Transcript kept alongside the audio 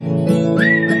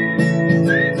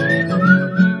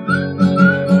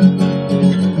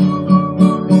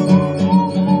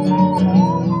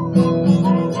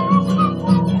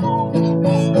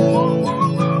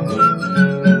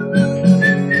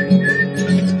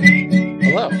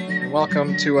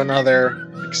welcome to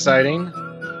another exciting,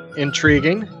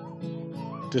 intriguing,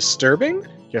 disturbing,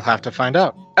 you'll have to find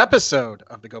out, episode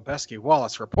of the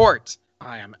Gobeski-Wallace Report.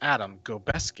 I am Adam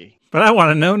Gobeski. But I want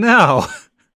to know now.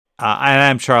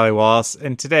 I'm Charlie Wallace,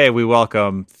 and today we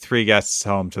welcome three guests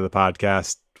home to the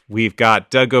podcast. We've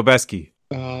got Doug Gobeski.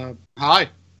 Hi.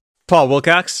 Paul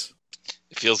Wilcox.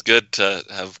 It feels good to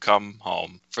have come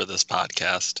home for this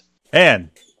podcast.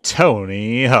 And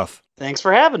Tony Huff. Thanks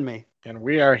for having me. And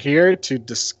we are here to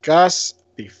discuss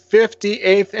the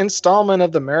 58th installment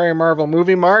of the Merry Marvel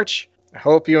Movie March. I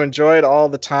hope you enjoyed all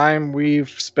the time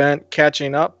we've spent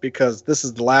catching up, because this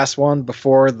is the last one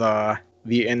before the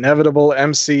inevitable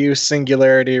MCU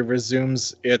singularity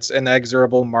resumes its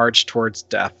inexorable march towards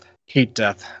death. Heat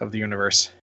death of the universe.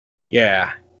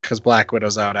 Yeah, because Black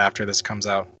Widow's out after this comes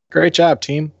out. Great job,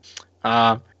 team.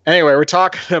 Anyway, we're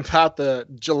talking about the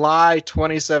July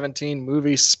 2017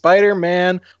 movie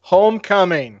Spider-Man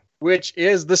Homecoming, which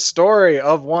is the story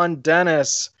of one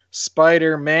Dennis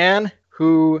Spider-Man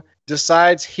who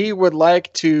decides he would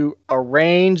like to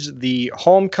arrange the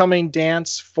homecoming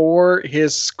dance for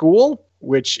his school,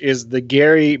 which is the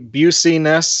Gary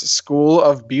Busey-ness School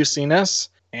of Busey-ness.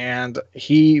 And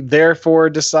he therefore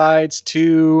decides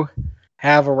to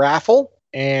have a raffle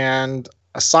and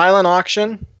a silent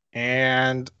auction,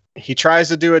 and he tries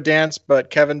to do a dance, but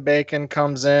Kevin Bacon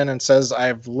comes in and says,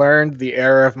 "I've learned the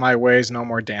error of my ways, no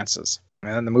more dances."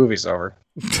 And then the movie's over.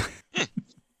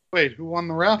 Wait, who won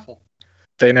the raffle?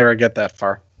 They never get that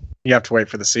far. You have to wait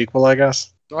for the sequel, I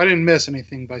guess. So I didn't miss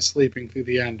anything by sleeping through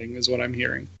the ending, is what I'm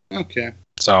hearing. Okay.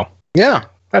 So, yeah,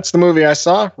 that's the movie I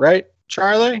saw, right,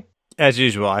 Charlie? As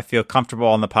usual, I feel comfortable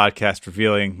on the podcast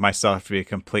revealing myself to be a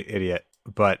complete idiot,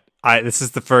 but this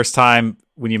is the first time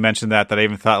when you mentioned that I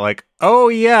even thought, like, oh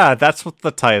yeah, that's what the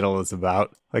title is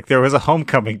about. Like, there was a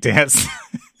homecoming dance.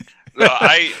 No,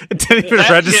 it didn't even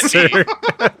register.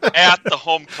 At the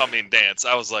homecoming dance,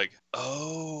 I was like,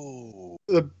 oh.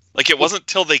 Like, it wasn't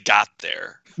till they got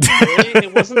there. Really?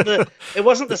 It wasn't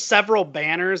the several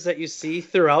banners that you see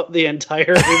throughout the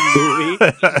entire movie.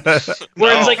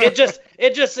 Where it's like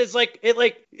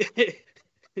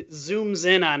it zooms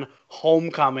in on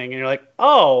homecoming, and you're like,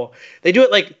 oh, they do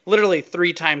it like literally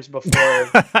 3 times before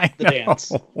the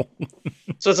dance.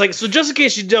 So it's like, so just in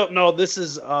case you don't know, this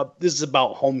is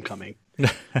about homecoming.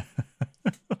 And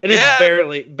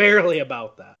it's barely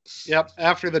about that. Yep.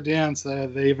 After the dance,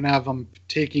 they even have them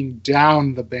taking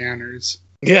down the banners.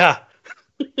 Yeah.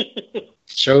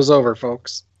 Show's over,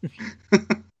 folks.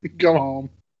 Go home.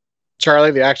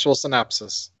 Charlie, the actual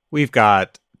synopsis. We've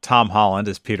got Tom Holland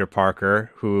as Peter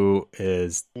Parker, who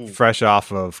is fresh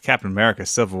off of Captain America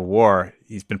Civil War.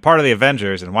 He's been part of the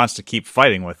Avengers and wants to keep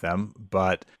fighting with them,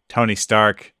 but Tony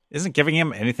Stark isn't giving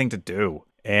him anything to do.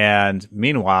 And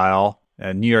meanwhile,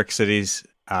 New York City's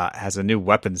has a new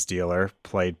weapons dealer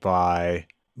played by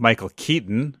Michael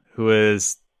Keaton, who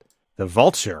is the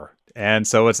Vulture. And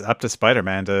so it's up to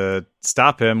Spider-Man to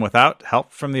stop him without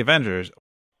help from the Avengers.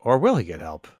 Or will he get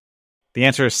help? The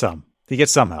answer is some. He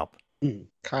gets some help.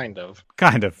 Kind of.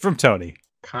 From Tony.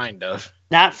 Kind of.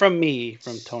 Not from me,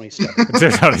 from Tony Stark.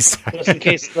 Tony Stark. Just in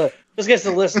case the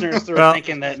listeners were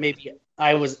thinking that maybe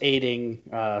I was aiding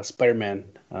Spider-Man.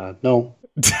 No.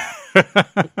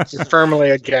 You're firmly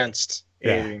against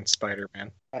aiding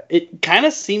Spider-Man. It kind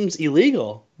of seems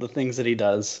illegal, the things that he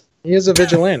does. He is a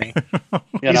vigilante.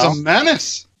 He's a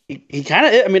menace. He kind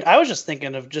of. I mean, I was just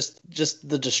thinking of just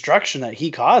the destruction that he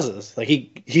causes. Like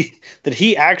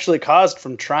he actually caused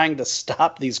from trying to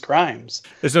stop these crimes.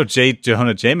 There's no J.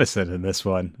 Jonah Jameson in this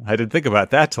one. I didn't think about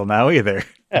that till now either.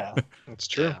 Yeah, that's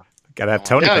true. Yeah. Gotta have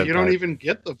Tony. Yeah, you don't even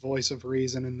get the voice of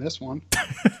reason in this one.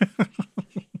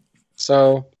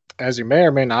 So, as you may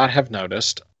or may not have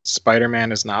noticed,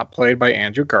 Spider-Man is not played by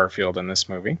Andrew Garfield in this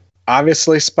movie.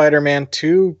 Obviously, Spider-Man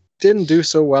 2 didn't do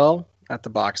so well at the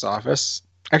box office.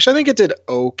 Actually, I think it did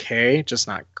okay, just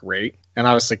not great. And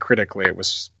obviously, critically, it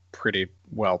was pretty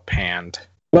well panned.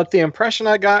 But the impression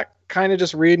I got, kind of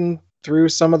just reading through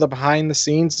some of the behind the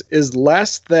scenes, is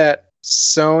less that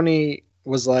Sony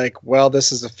was like, well,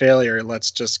 this is a failure,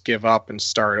 let's just give up and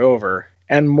start over.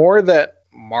 And more that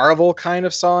Marvel kind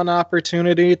of saw an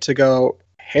opportunity to go,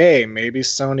 hey, maybe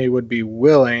Sony would be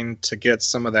willing to get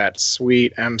some of that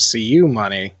sweet MCU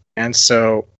money. And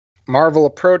so Marvel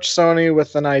approached Sony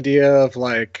with an idea of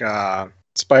like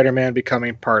Spider-Man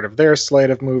becoming part of their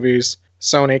slate of movies.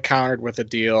 Sony countered with a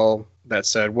deal that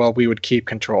said, well, we would keep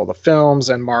control of the films.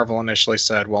 And Marvel initially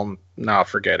said, well, no,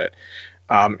 forget it.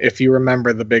 If you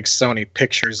remember the big Sony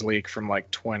Pictures leak from like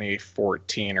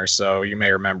 2014 or so, you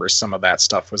may remember some of that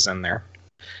stuff was in there.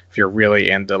 If you're really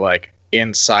into like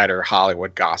insider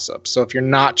Hollywood gossip. So if you're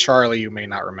not Charlie, you may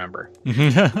not remember.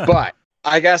 But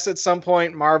I guess at some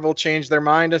point Marvel changed their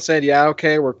mind and said, yeah,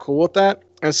 okay, we're cool with that.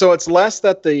 And so it's less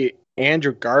that the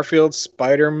Andrew Garfield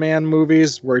Spider-Man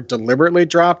movies were deliberately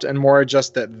dropped and more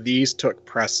just that these took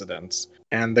precedence.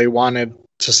 And they wanted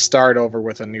to start over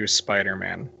with a new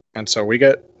Spider-Man. And so we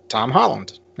get Tom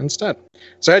Holland instead.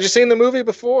 So had you seen the movie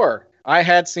before? I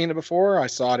had seen it before. I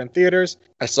saw it in theaters.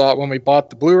 I saw it when we bought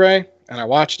the Blu-ray, and I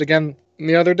watched it again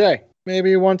the other day.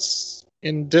 Maybe once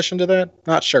in addition to that.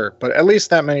 Not sure, but at least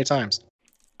that many times.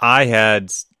 I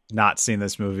had not seen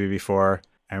this movie before.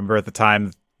 I remember at the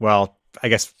time, well, I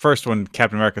guess first when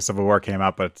Captain America Civil War came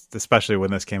out, but especially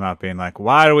when this came out, being like,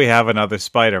 why do we have another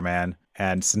Spider-Man?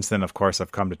 And since then, of course,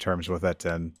 I've come to terms with it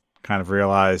and kind of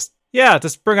realized, yeah,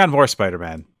 just bring on more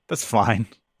Spider-Man. That's fine.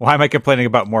 Why am I complaining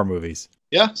about more movies?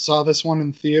 Yeah, saw this one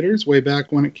in theaters way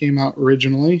back when it came out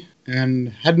originally, and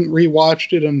hadn't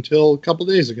rewatched it until a couple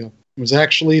days ago. It was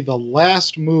actually the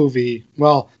last movie,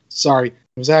 it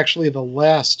was actually the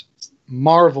last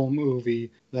Marvel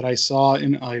movie that I saw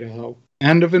in Idaho.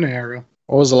 End of an era.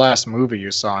 What was the last movie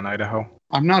you saw in Idaho?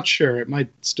 I'm not sure. It might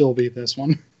still be this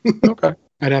one. Okay.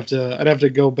 I'd have to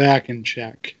go back and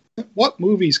check. What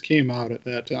movies came out at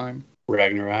that time?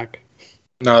 Ragnarok.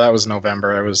 No, that was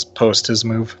November. It was post his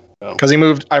move. Because he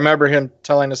moved, I remember him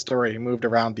telling a story. He moved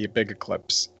around the big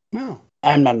eclipse. No.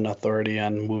 I'm not an authority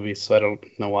on movies, so I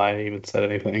don't know why I even said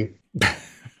anything.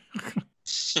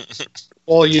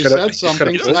 Well, you said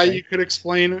something, so now you could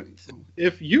explain it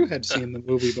if you had seen the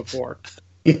movie before.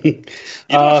 You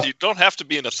don't have to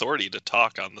be an authority to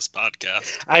talk on this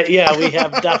podcast. We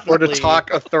have definitely... Or to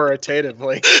talk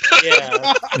authoritatively.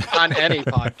 Yeah. On any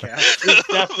podcast. We've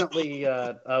definitely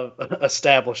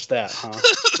established that,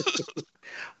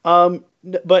 huh?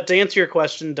 But to answer your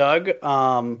question, Doug,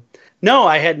 no,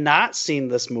 I had not seen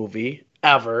this movie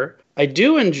ever. I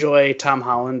do enjoy Tom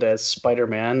Holland as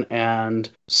Spider-Man, and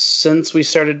since we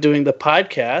started doing the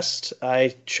podcast,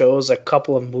 I chose a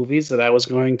couple of movies that I was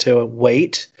going to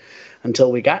wait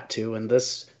until we got to, and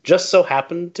this just so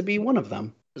happened to be one of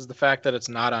them. Is the fact that it's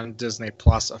not on Disney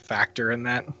Plus a factor in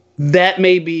that? That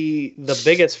may be the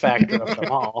biggest factor of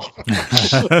them all.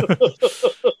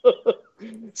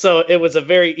 So it was a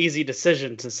very easy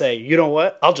decision to say, you know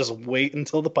what? I'll just wait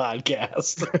until the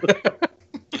podcast.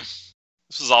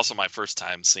 This was also my first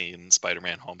time seeing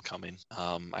Spider-Man Homecoming.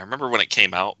 I remember when it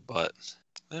came out, but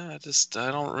I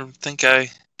don't think I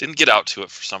didn't get out to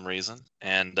it for some reason.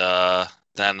 And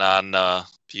then on a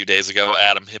few days ago,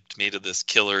 Adam hipped me to this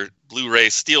killer Blu-ray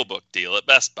Steelbook deal at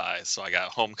Best Buy. So I got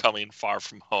Homecoming, Far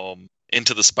From Home,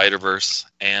 Into the Spider-Verse,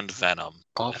 and Venom.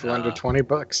 All for under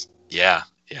 $20. Yeah,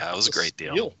 it was a great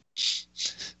deal.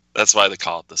 That's why they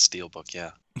call it the Steelbook,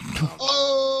 yeah.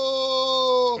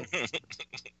 Oh!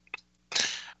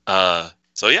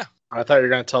 So yeah. I thought you were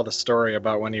going to tell the story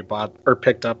about when you bought or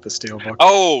picked up the Steelbook.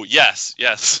 Oh, yes.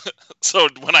 So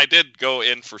when I did go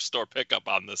in for store pickup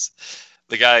on this,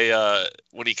 the guy,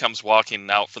 when he comes walking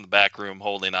out from the back room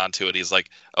holding on to it, he's like,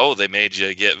 oh, they made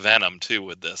you get Venom too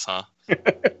with this, huh?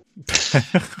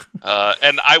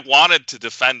 And I wanted to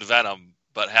defend Venom,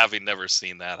 but having never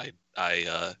seen that,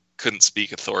 I couldn't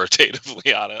speak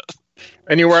authoritatively on it.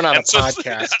 And you weren't on a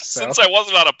podcast. So. Since I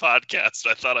wasn't on a podcast,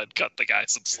 I thought I'd cut the guy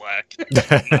some slack.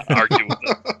 Not argue with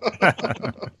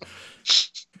him.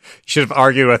 You should have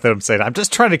argued with him, saying, I'm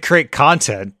just trying to create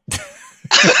content.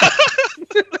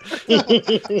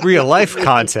 Real life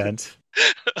content.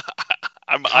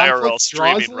 I'm IRL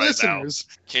streaming right now.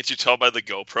 Can't you tell by the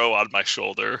GoPro on my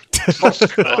shoulder? Oh,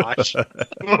 gosh.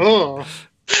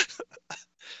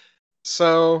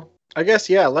 So, I guess,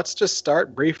 let's just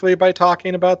start briefly by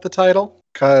talking about the title,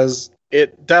 because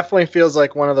it definitely feels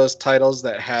like one of those titles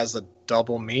that has a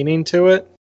double meaning to it,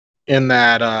 in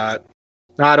that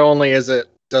not only does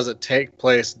it take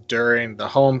place during the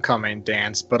Homecoming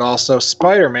dance, but also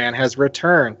Spider-Man has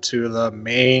returned to the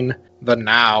main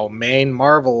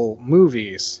Marvel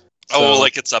movies. So,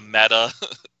 like it's a meta.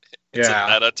 It's a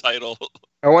meta title.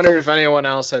 I wonder if anyone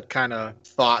else had kind of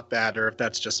thought that, or if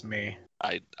that's just me.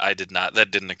 I did not.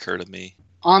 That didn't occur to me.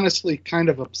 Honestly, kind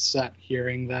of upset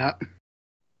hearing that.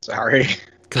 Sorry.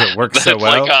 Because it works so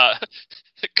well. Like,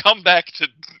 come back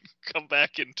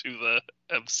into the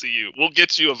MCU. We'll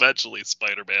get you eventually,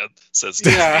 Spider-Man, says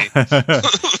Disney.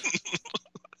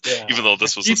 Yeah. Even though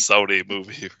this was a Sony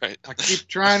movie, right? I keep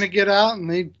trying to get out, and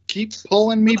they keep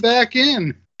pulling me back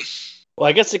in. Well,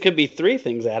 I guess it could be three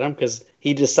things, Adam, because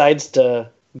he decides to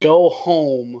go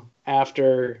home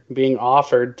after being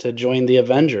offered to join the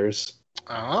Avengers.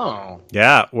 Oh.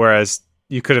 Yeah, whereas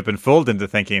you could have been fooled into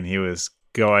thinking he was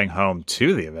going home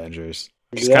to the Avengers.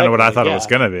 Which is kind of what I thought it was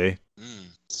going to be.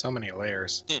 So many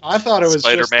layers. I thought it was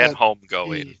Spider-Man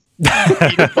Homegoing.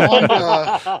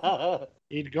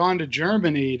 He'd gone to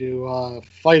Germany to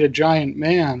fight a giant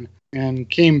man and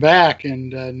came back,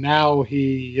 and now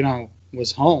he,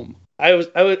 was home.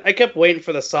 I kept waiting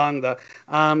for the song,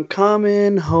 I'm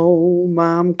coming home,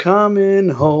 I'm coming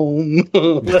home.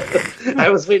 I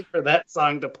was waiting for that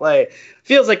song to play.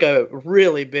 Feels like a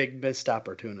really big missed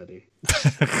opportunity.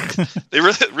 They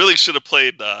really should have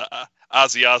played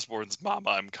Ozzy Osbourne's "Mama,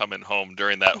 I'm Coming Home"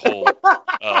 during that whole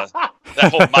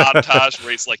montage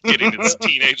where he's like getting his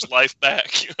teenage life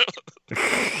back.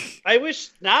 I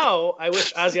wish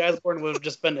Ozzy Osbourne would have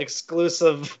just been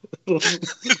exclusive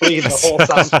the whole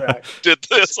soundtrack. Did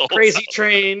this whole Crazy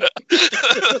Train.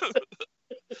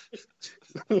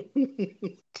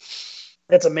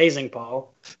 That's amazing,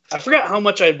 Paul. I forgot how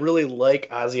much I really like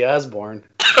Ozzy Osbourne.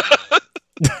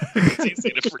 It's easy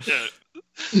to forget.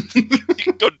 You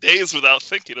can go days without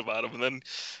thinking about him, and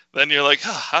then you're like,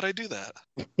 how'd I do that?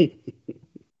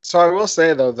 So I will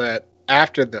say, though, that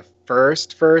after the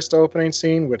first opening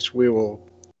scene, which we will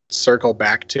circle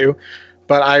back to,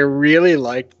 but I really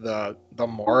liked the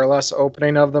more or less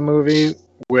opening of the movie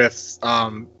with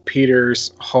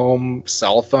Peter's home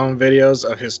cell phone videos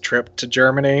of his trip to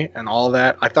Germany and all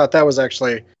that. I thought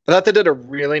they did a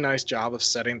really nice job of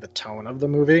setting the tone of the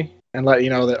movie and let you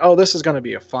know that, this is going to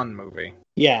be a fun movie.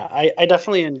 Yeah, I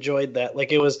definitely enjoyed that.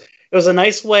 Like, it was a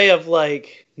nice way of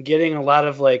like getting a lot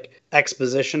of like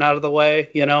exposition out of the way,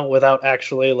 without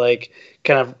actually like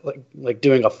kind of like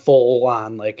doing a full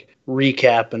on like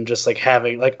recap and just like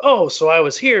having like, so I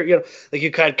was here, like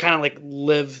you kind of like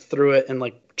live through it in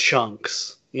like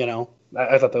chunks,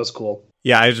 I thought that was cool.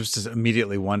 Yeah, I was just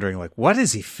immediately wondering like, what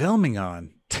is he filming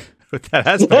on with that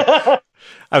aspect?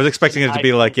 I was expecting it to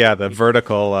be like, the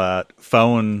vertical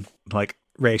phone like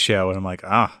ratio, and I'm like,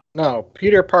 No,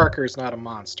 Peter Parker's not a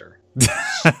monster.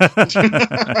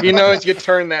 He knows you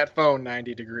turn that phone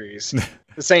 90 degrees.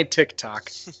 This ain't TikTok.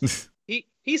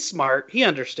 He's smart. He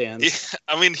understands.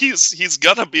 I mean, he's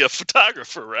gonna be a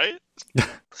photographer, right?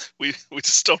 We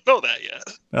just don't know that yet.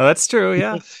 No, that's true.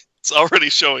 Yeah, it's already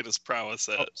showing his prowess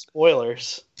at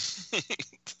spoilers.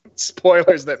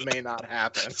 Spoilers that may not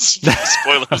happen.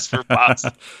 Spoilers for bots.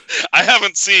 I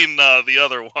haven't seen the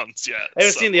other ones yet. I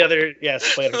haven't seen the other. Yeah,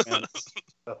 Spider-Man.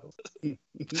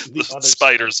 The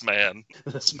Spiders Man.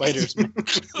 The Spiders Man.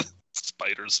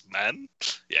 Spiders Man.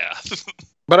 Yeah.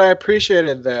 But I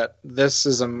appreciated that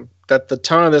that the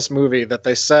tone of this movie that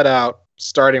they set out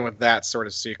starting with that sort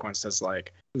of sequence is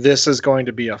like, this is going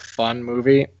to be a fun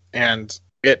movie, and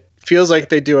it feels like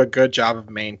they do a good job of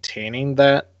maintaining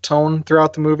that tone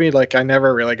throughout the movie. Like, I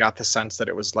never really got the sense that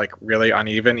it was like really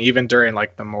uneven, even during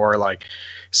like the more like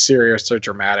serious or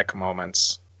dramatic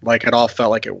moments. Like, it all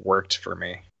felt like it worked for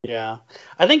me. Yeah.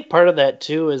 I think part of that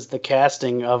too is the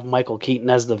casting of Michael Keaton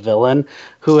as the villain,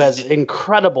 who has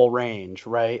incredible range,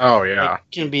 right? Oh yeah.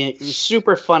 Like, can be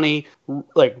super funny,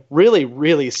 like really,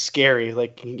 really scary.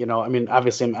 Like, I mean,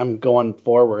 obviously I'm going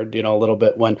forward, a little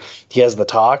bit when he has the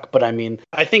talk, but I mean,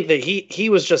 I think that he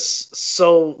was just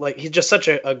so like, he's just such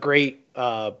a great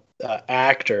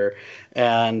actor,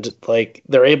 and like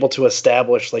they're able to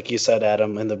establish, like you said,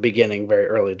 Adam, in the beginning very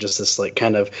early, just this like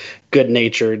kind of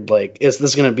good-natured, like, is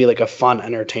this going to be like a fun,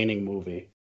 entertaining movie?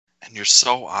 And you're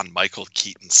so on Michael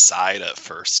Keaton's side at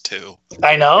first too.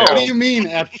 I know. What do you mean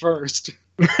at first?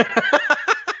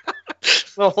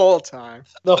 The whole time.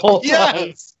 The whole time.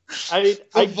 Yes.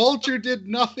 The Vulture did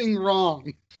nothing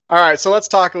wrong. All right, so let's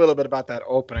talk a little bit about that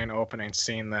opening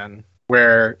scene then,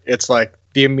 where it's like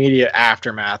the immediate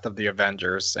aftermath of the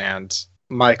Avengers, and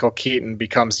Michael Keaton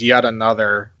becomes yet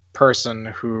another person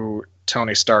who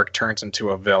Tony Stark turns into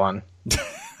a villain.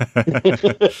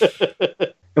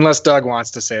 Unless Doug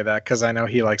wants to say that, because I know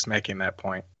he likes making that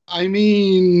point. I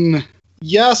mean,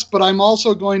 yes, but I'm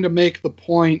also going to make the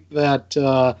point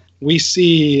that we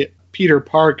see Peter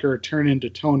Parker turn into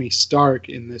Tony Stark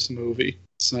in this movie.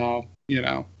 So,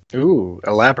 Ooh,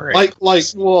 elaborate.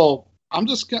 Well, I'm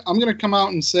going to come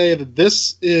out and say that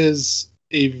this is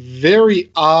a very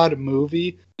odd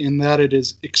movie in that it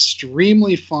is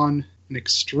extremely fun and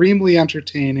extremely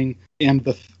entertaining, and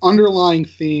the underlying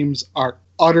themes are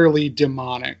utterly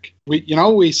demonic.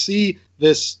 We see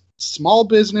this small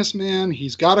businessman.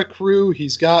 He's got a crew.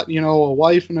 He's got, a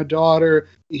wife and a daughter.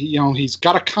 He's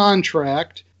got a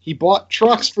contract. He bought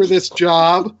trucks for this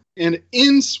job, and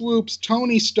in swoops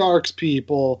Tony Stark's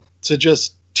people to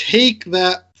just take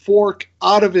that fork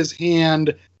out of his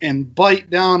hand and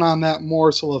bite down on that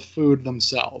morsel of food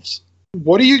themselves.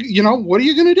 What are you going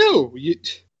to do?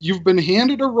 You've been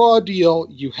handed a raw deal.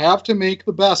 You have to make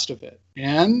the best of it.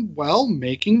 And, well,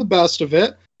 making the best of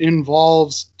it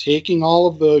involves taking all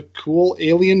of the cool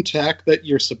alien tech that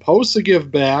you're supposed to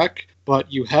give back,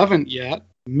 but you haven't yet,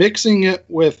 mixing it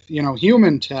with,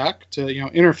 human tech to,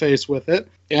 interface with it,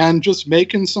 and just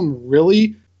making some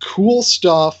really cool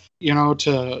stuff,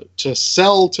 to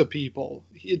sell to people.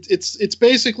 It's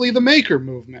basically the maker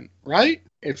movement, right?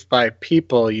 If by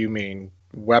people you mean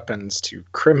weapons to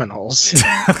criminals.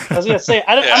 I was gonna say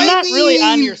I'm not really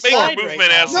on your side movement right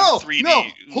now. as No, 3D, no,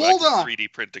 hold like on.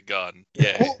 3D printed gun.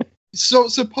 Yeah. So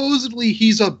supposedly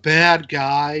he's a bad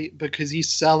guy because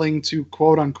he's selling to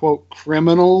quote unquote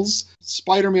criminals.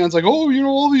 Spider-Man's like, oh,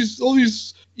 all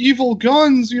these evil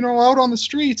guns, out on the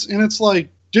streets, and it's like,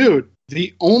 dude,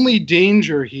 the only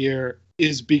danger here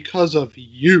is because of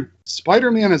you.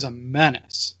 Spider-Man is a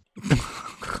menace.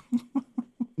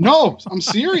 No, I'm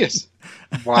serious.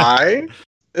 Why?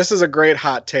 This is a great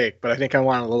hot take, but I think I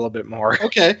want a little bit more.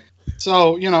 Okay.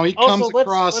 So, he comes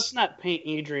across... Let's not paint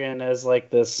Adrian as like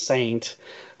this saint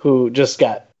who just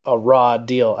got a raw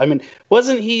deal. I mean,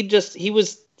 wasn't he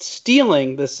was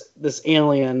stealing this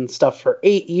alien stuff for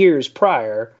 8 years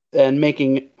prior and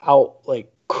making out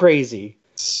like crazy.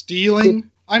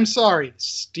 Stealing? I'm sorry.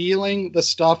 Stealing the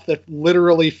stuff that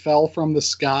literally fell from the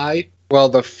sky? Well,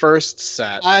 the first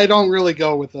set. I don't really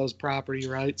go with those property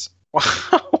rights.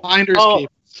 Finders keepers.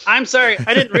 I'm sorry.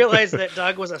 I didn't realize that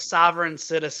Doug was a sovereign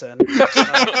citizen. Yep.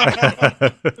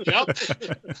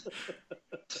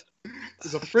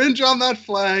 There's a fringe on that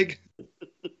flag.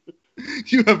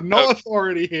 You have no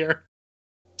authority here.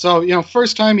 So,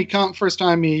 first time he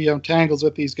tangles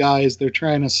with these guys, they're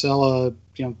trying to sell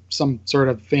some sort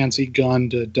of fancy gun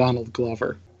to Donald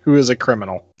Glover, who is a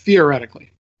criminal.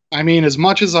 Theoretically. I mean, as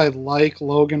much as I like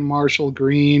Logan Marshall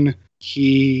Green,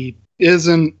 he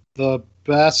isn't the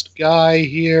best guy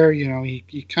here.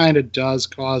 He kind of does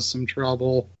cause some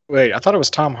trouble. Wait, I thought it was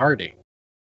Tom Hardy.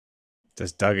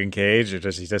 Does Doug engage, or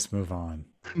does he just move on?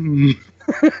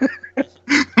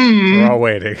 We're all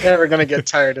waiting. Never going to get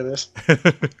tired of this.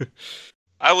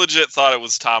 I legit thought it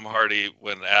was Tom Hardy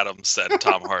when Adam said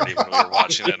Tom Hardy when we were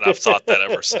watching it, and I've thought that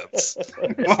ever since.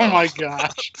 Oh my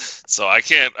gosh. So I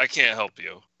can't help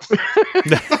you.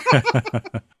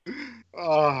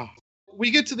 We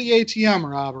get to the ATM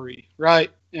robbery, right?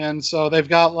 And so they've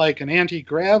got like an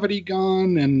anti-gravity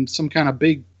gun and some kind of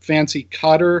big fancy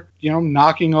cutter,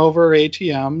 knocking over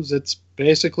ATMs. It's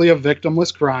basically a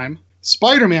victimless crime.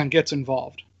 Spider-Man gets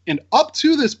involved. And up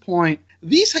to this point,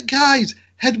 these guys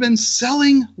had been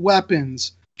selling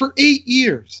weapons for 8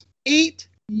 years. 8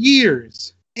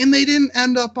 years. And they didn't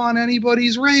end up on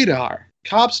anybody's radar.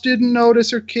 Cops didn't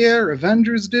notice or care.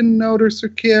 Avengers didn't notice or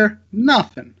care.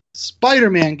 Nothing.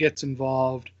 Spider-Man gets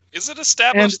involved. Is it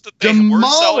established and that they were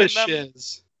selling them?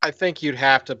 I think you'd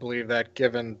have to believe that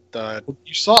given the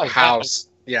house.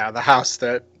 Yeah, the house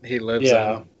that he lives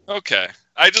in. Okay.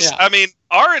 I mean,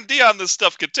 R&D on this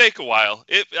stuff could take a while.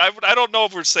 I don't know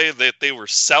if we're saying that they were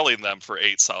selling them for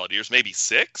 8 solid years, maybe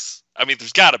 6. I mean,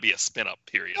 there's got to be a spin-up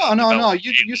period. No.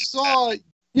 You saw...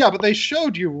 Yeah, but they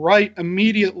showed you right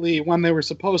immediately when they were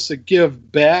supposed to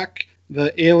give back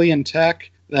the alien tech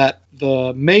that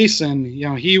the Mason,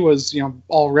 he was,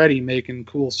 already making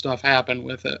cool stuff happen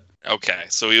with it. Okay,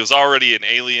 so he was already an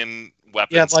alien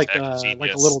weapons tech genius.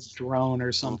 like a little drone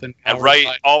or something. And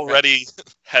already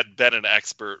had been an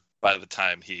expert by the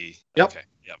time he... Yep. Okay,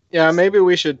 yep. Yeah, maybe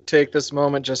we should take this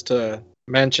moment just to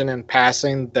mention in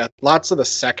passing that lots of the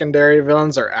secondary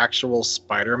villains are actual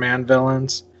Spider-Man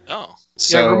villains. Oh.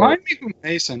 So, remind me who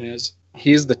Mason is.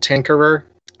 He's the Tinkerer.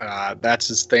 That's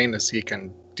his thing, is he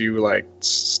can do like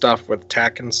stuff with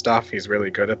tech and stuff. He's really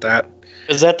good at that.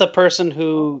 Is that the person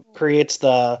who creates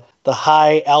the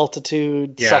high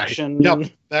altitude suction?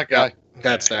 Yep, that guy. Yep,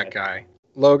 that's that guy.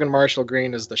 Logan Marshall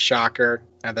Green is the Shocker,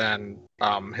 and then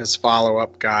his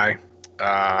follow-up guy,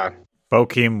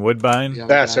 Bokeem Woodbine. Yeah,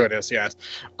 that's who it is. Yes,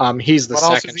 he's the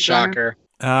second Shocker.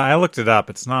 I looked it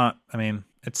up. It's not. I mean,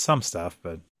 it's some stuff,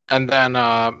 but. And then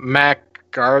Mac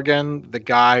Gargan, the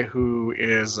guy who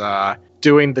is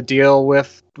doing the deal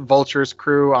with Vulture's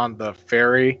crew on the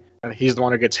ferry. And he's the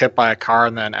one who gets hit by a car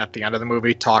and then at the end of the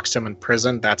movie talks to him in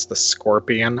prison. That's the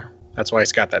Scorpion. That's why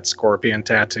he's got that scorpion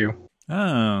tattoo.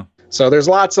 Oh. So there's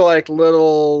lots of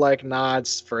little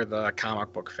nods for the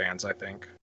comic book fans, I think.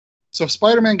 So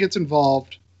Spider-Man gets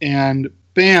involved and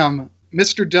bam,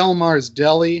 Mr. Delmar's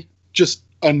deli just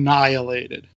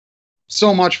annihilated.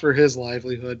 So much for his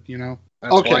livelihood,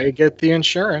 That's why you get the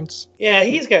insurance. Yeah,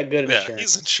 he's got good insurance. Yeah,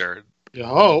 he's insured. You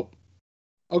hope.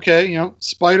 Okay,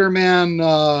 Spider-Man,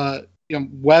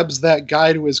 webs that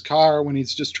guy to his car when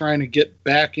he's just trying to get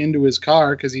back into his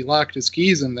car because he locked his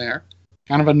keys in there.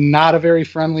 Kind of a not a very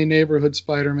friendly neighborhood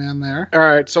Spider-Man there. All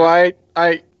right, so I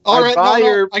buy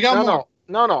your. I got more.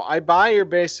 No. I buy your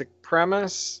basic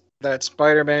premise that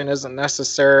Spider-Man isn't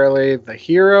necessarily the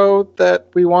hero that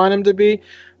we want him to be,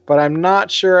 but I'm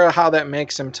not sure how that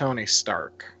makes him Tony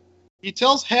Stark. He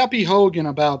tells Happy Hogan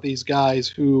about these guys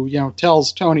who,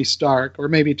 tells Tony Stark, or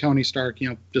maybe Tony Stark,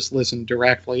 just listened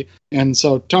directly. And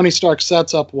so Tony Stark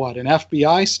sets up an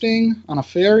FBI sting on a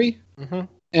ferry? Mm-hmm.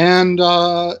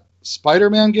 And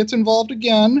Spider-Man gets involved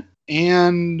again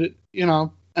and,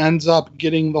 ends up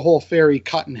getting the whole ferry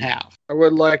cut in half. I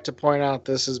would like to point out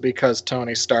this is because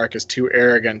Tony Stark is too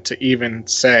arrogant to even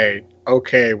say,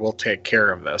 okay, we'll take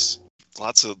care of this.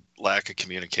 Lots of lack of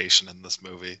communication in this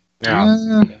movie.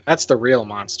 Yeah, that's the real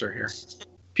monster here.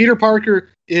 Peter Parker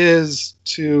is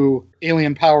to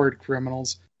alien-powered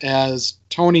criminals as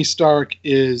Tony Stark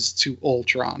is to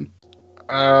Ultron.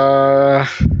 I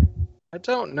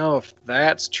don't know if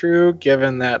that's true,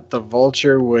 given that the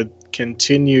Vulture would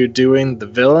continue doing the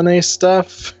villainy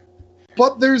stuff.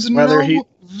 But there's no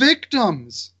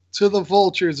victims to the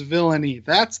Vulture's villainy.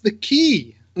 That's the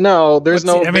key. No, there's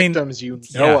no victims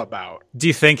about. Do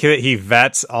you think that he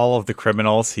vets all of the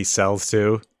criminals he sells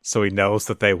to so he knows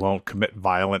that they won't commit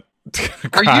violent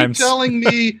crimes? Are you telling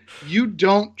me you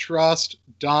don't trust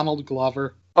Donald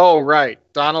Glover? Oh, right.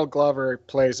 Donald Glover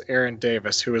plays Aaron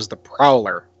Davis, who is the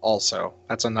Prowler also.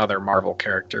 That's another Marvel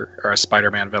character, or a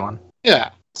Spider-Man villain.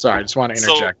 Yeah. Sorry, I just want to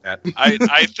interject that. I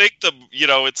think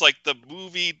it's like the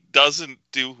movie doesn't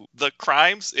do the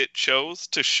crimes it chose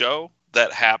to show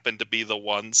that happened to be the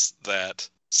ones that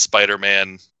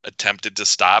Spider-Man attempted to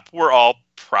stop were all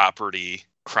property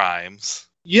crimes.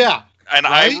 Yeah. And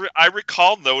right? I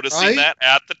recall noticing that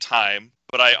at the time,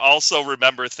 but I also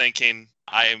remember thinking,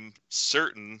 I'm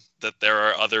certain that there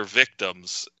are other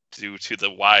victims due to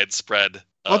the widespread...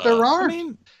 But there are. I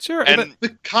mean, sure. And the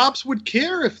cops would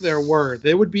care if there were.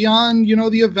 They would be on,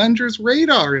 the Avengers'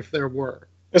 radar if there were.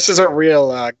 This is a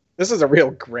real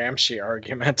Gramsci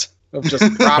argument of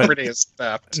just property is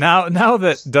theft. Now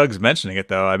that Doug's mentioning it,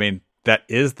 though, I mean, that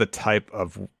is the type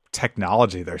of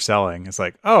technology they're selling. It's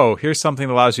like, oh, here's something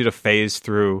that allows you to phase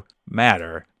through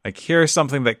matter. Like, here's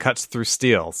something that cuts through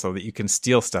steel so that you can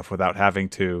steal stuff without having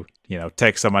to,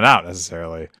 take someone out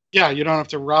necessarily. Yeah, you don't have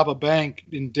to rob a bank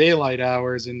in daylight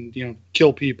hours and,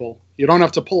 kill people. You don't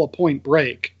have to pull a Point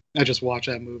Break. I just watched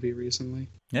that movie recently.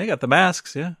 Yeah, you got the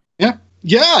masks, yeah.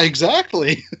 Yeah,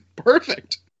 exactly.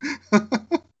 Perfect. I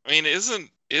mean,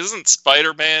 isn't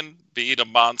Spider-Man being a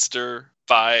monster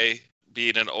by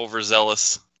being an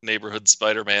overzealous neighborhood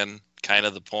Spider-Man kind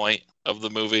of the point of the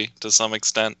movie to some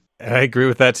extent? I agree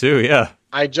with that too, yeah.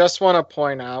 I just want to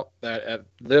point out that at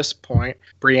this point,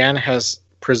 Brienne has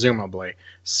presumably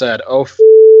said, oh,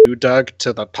 you, Doug,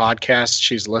 to the podcast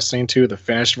she's listening to, the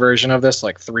finished version of this,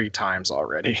 like 3 times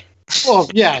already. Oh,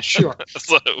 yeah, sure.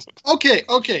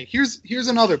 Okay, here's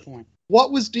another point.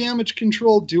 What was Damage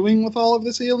Control doing with all of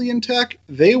this alien tech?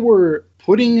 They were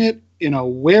putting it in a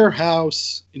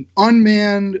warehouse, an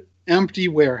unmanned, empty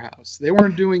warehouse. They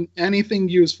weren't doing anything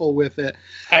useful with it.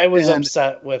 I was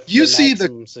upset with you see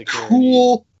the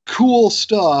security. cool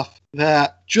stuff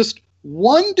that just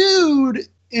one dude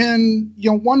and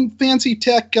one fancy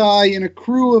tech guy and a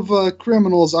crew of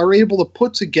criminals are able to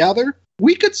put together.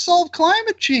 We could solve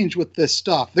climate change with this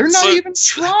stuff. They're not even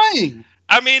trying.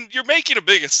 I mean, you're making a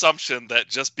big assumption that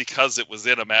just because it was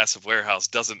in a massive warehouse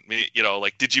doesn't mean,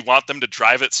 did you want them to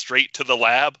drive it straight to the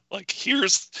lab? Like,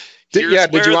 here's where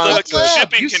the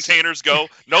shipping containers go.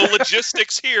 No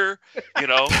logistics here,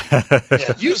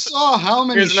 Yeah. You saw how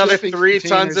many Here's another 3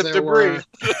 tons of debris.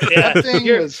 That thing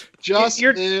was just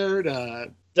there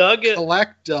to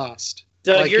collect dust.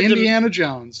 Doug, like Indiana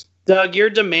Jones. Doug, you're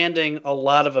demanding a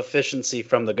lot of efficiency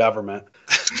from the government.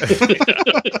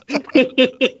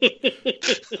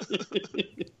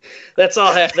 That's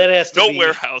all. That has to be. No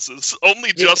warehouses.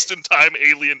 Only just-in-time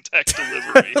alien tech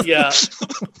delivery. Yeah.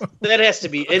 That has to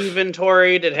be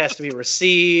inventoried. It has to be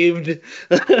received.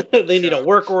 They need a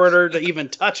work order to even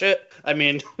touch it. I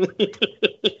mean...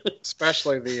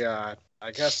 Especially the,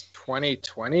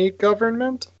 2020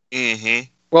 government? Mm-hmm.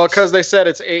 Well, because they said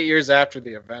it's 8 years after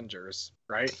the Avengers,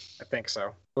 right? I think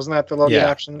so. Wasn't that the little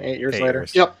caption? 8 years later?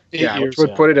 Yep. 8 years, which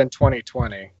would put it in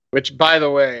 2020. Which, by the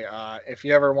way, if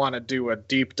you ever want to do a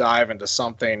deep dive into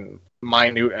something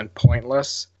minute and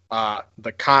pointless,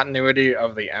 the continuity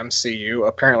of the MCU,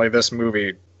 apparently this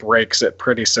movie breaks it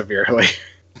pretty severely.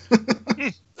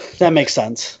 That makes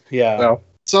sense. Yeah.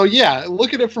 So yeah,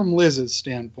 look at it from Liz's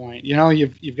standpoint.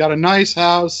 You've got a nice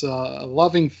house, a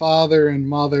loving father and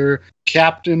mother,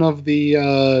 captain of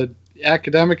the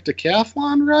academic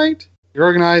decathlon, right? You're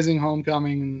organizing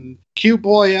homecoming, and cute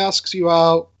boy asks you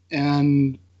out,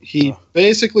 and he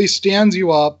basically stands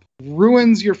you up,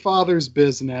 ruins your father's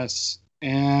business,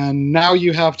 and now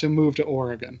you have to move to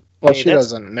Oregon. Well, she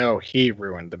doesn't know he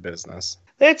ruined the business.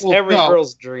 That's every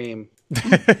girl's dream.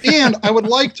 And I would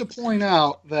like to point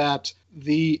out that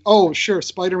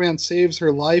Spider-Man saves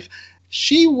her life.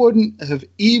 She wouldn't have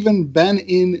even been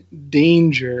in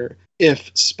danger if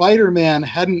Spider-Man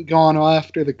hadn't gone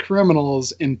after the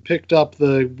criminals and picked up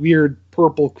the weird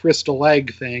purple crystal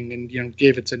egg thing and,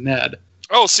 gave it to Ned.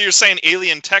 Oh, so you're saying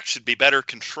alien tech should be better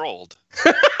controlled?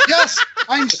 Yes,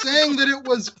 I'm saying that it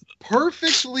was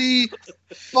perfectly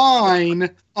fine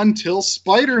until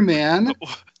Spider-Man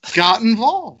got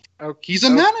involved. He's a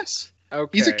menace.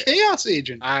 Okay. He's a chaos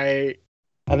agent. I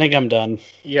think I'm done.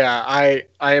 Yeah, I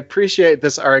appreciate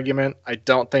this argument. I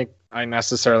don't think I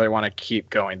necessarily want to keep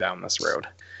going down this road.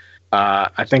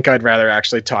 I think I'd rather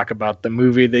actually talk about the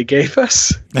movie they gave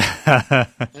us.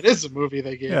 That is the movie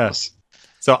they gave us.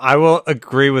 So I will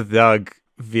agree with Doug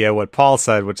via what Paul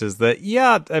said, which is that,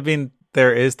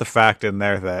 there is the fact in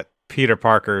there that Peter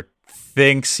Parker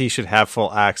thinks he should have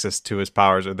full access to his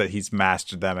powers, or that he's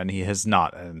mastered them, and he has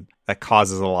not. And that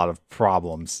causes a lot of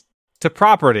problems to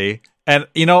property. And,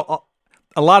 a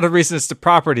lot of reasons to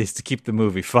property is to keep the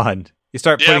movie fun. You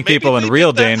start putting people in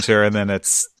real danger, and then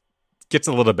gets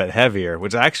a little bit heavier,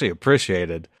 which I actually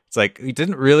appreciated. It's like, we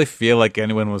didn't really feel like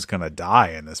anyone was going to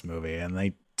die in this movie, and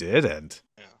they didn't.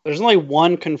 There's only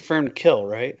one confirmed kill,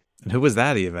 right? And who was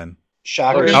that even?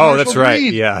 Shocker. Oh, that's right.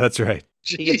 Yeah, that's right.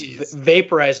 He gets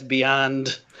vaporized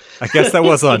beyond. I guess that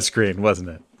was on screen, wasn't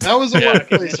it? That was a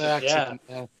workplace accident.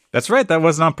 Yeah. That's right. That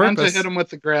wasn't on purpose. Time to hit him with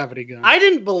the gravity gun. I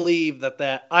didn't believe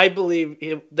that. I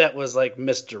believe that was like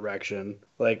misdirection.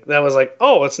 Like that was like,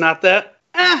 oh, it's not that.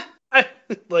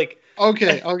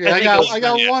 Okay. I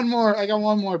got one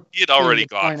more. He had already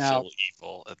gone full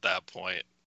evil at that point.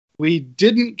 We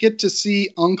didn't get to see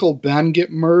Uncle Ben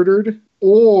get murdered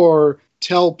or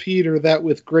tell Peter that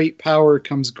with great power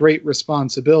comes great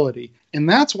responsibility. And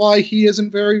that's why he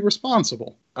isn't very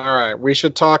responsible. All right, we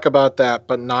should talk about that,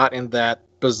 but not in that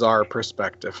bizarre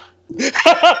perspective.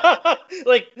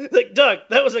 like Doug,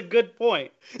 that was a good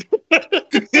point.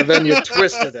 And then you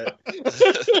twisted it.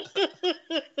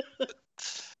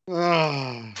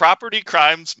 Property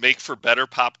crimes make for better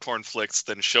popcorn flicks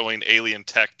than showing alien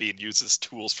tech being used as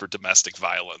tools for domestic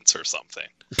violence or something.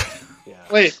 Yeah.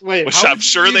 Wait. Which I'm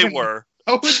sure they were.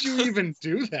 How would you even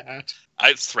do that?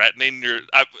 I'm threatening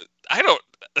I don't...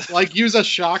 Like use a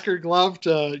shocker glove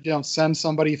to, send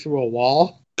somebody through a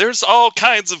wall? There's all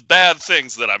kinds of bad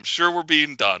things that I'm sure were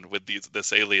being done with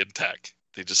this alien tech.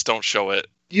 They just don't show it.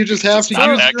 You just have to use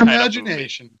your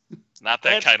imagination. It's not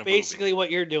that kind of movie. That's basically what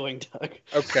you're doing, Doug.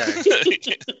 Okay.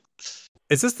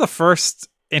 Is this the first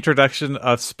introduction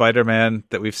of Spider-Man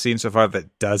that we've seen so far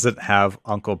that doesn't have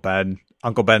Uncle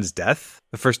Ben's death?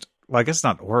 The first, I guess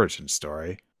not origin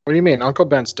story. What do you mean? Uncle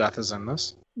Ben's death is in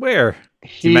this? Where?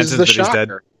 He's the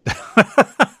shocker. He's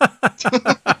dead.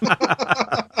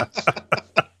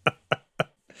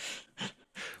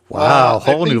 Wow,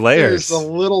 whole new layers. There's a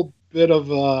little bit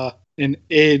of an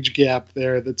age gap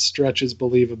there that stretches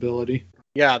believability.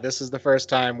 Yeah, this is the first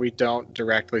time we don't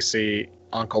directly see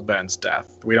Uncle Ben's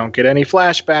death. We don't get any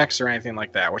flashbacks or anything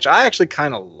like that, which I actually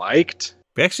kind of liked.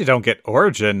 We actually don't get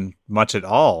origin much at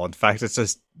all. In fact, it's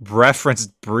just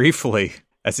referenced briefully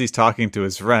as he's talking to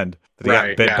his friend that he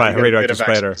got bit by a radioactive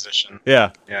spider.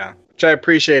 Yeah. Yeah. Which I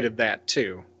appreciated that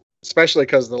too. Especially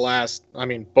because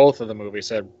both of the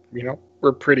movies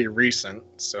were pretty recent.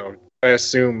 So I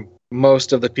assume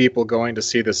most of the people going to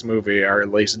see this movie are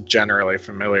at least generally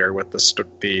familiar with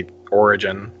the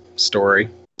origin story.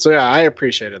 So yeah, I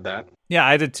appreciated that. Yeah,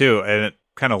 I did too. And it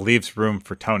kind of leaves room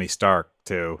for Tony Stark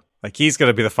too. Like he's going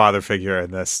to be the father figure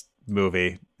in this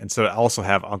movie. And so to also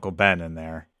have Uncle Ben in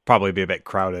there, probably be a bit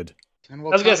crowded. I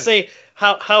was going to say,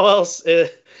 how else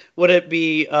would it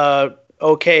be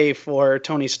okay for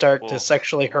Tony Stark to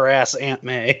sexually harass Aunt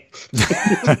May?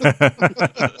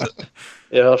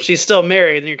 If she's still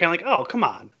married, then you're kind of like, oh, come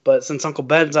on. But since Uncle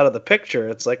Ben's out of the picture,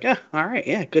 it's like, yeah, all right,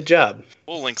 yeah, good job.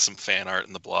 We'll link some fan art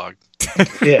in the blog.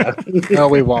 Yeah. No,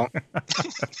 we won't.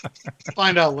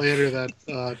 Find out later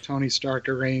that Tony Stark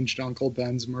arranged Uncle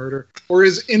Ben's murder, or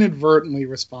is inadvertently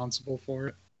responsible for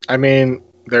it. I mean,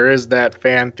 there is that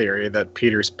fan theory that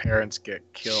Peter's parents get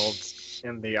killed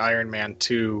in the Iron Man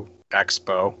 2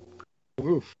 Expo.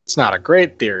 Oof. It's not a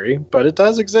great theory, but it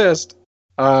does exist.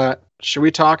 Should we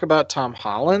talk about Tom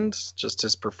Holland? Just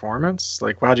his performance?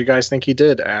 How'd you guys think he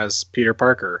did as Peter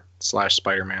Parker /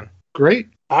 Spider-Man? Great.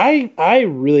 I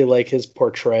really like his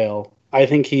portrayal. I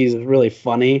think he's really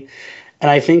funny. And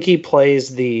I think he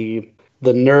plays the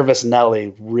the nervous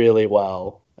Nelly really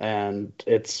well, and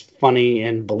it's funny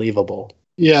and believable.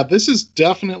 Yeah, this is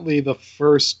definitely the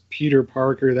first Peter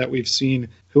Parker that we've seen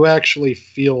who actually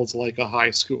feels like a high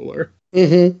schooler.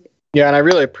 Mm-hmm. Yeah, and I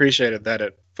really appreciated that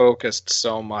it focused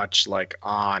so much like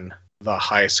on the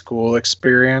high school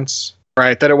experience,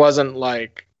 right? That it wasn't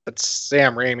like it's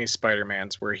Sam Raimi's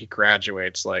Spider-Man's where he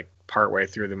graduates like partway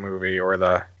through the movie, or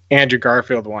the Andrew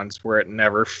Garfield ones where it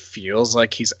never feels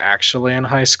like he's actually in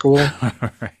high school.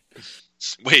 Right.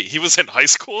 Wait, he was in high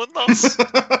school in those?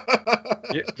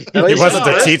 He wasn't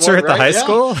the teacher at the high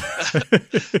school?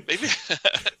 Maybe.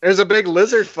 There's a big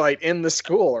lizard fight in the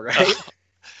school, right?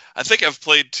 I think I've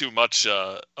played too much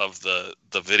of the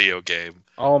video game.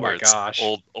 Oh my gosh.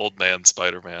 Old man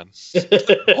Spider-Man.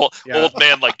 Yeah. Old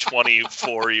man, like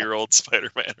 24-year-old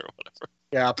Spider-Man or whatever.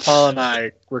 Yeah, Paul and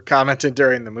I were commenting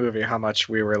during the movie how much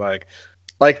we were like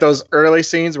those early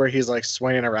scenes where he's like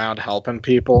swinging around helping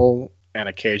people and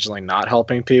occasionally not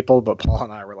helping people. But Paul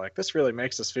and I were like, this really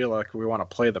makes us feel like we want to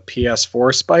play the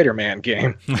PS4 Spider-Man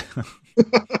game.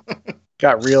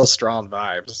 Got real strong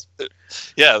vibes.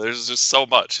 Yeah, there's just so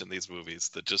much in these movies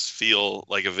that just feel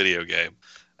like a video game.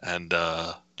 And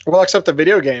well, except the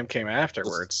video game came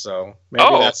afterwards, so maybe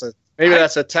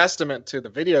that's a testament to the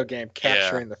video game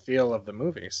capturing the feel of the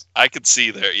movies. I could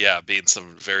see there, being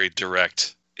some very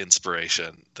direct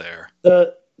inspiration there.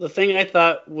 The thing I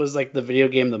thought was like the video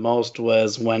game the most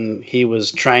was when he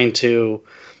was trying to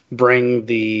bring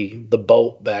the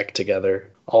boat back together,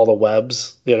 all the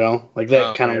webs, like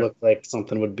that kind of looked like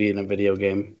something would be in a video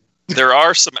game. There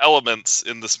are some elements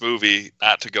in this movie,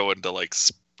 not to go into like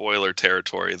spoiler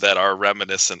territory, that are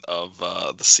reminiscent of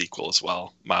the sequel as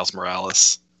well, Miles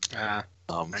Morales.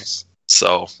 Nice.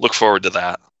 So look forward to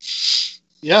that.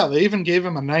 Yeah, they even gave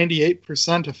him a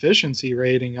 98% efficiency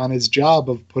rating on his job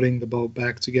of putting the boat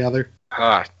back together.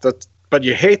 But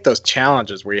you hate those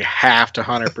challenges where you have to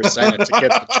 100% it to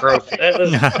get the trophy.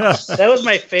 That was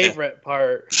my favorite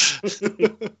part.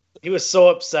 He was so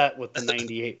upset with the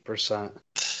 98%.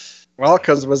 Well,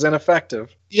 because it was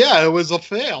ineffective. Yeah, it was a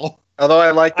fail. Although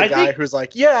I like the guy who's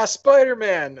like, yeah,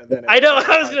 Spider-Man. And then I know,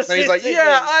 I was going to say he's like,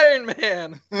 yeah, Iron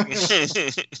Man.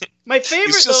 My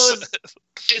favorite, though, is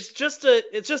it's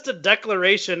just a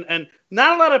declaration, and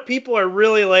not a lot of people are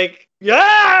really like,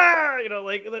 yeah,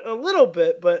 like a little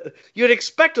bit, but you'd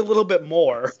expect a little bit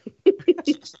more.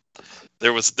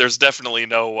 There's definitely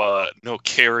no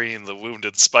carrying the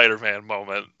wounded Spider-Man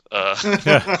moment on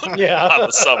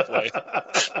the subway.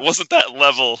 It wasn't that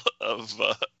level of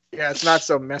yeah, it's not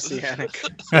so messianic.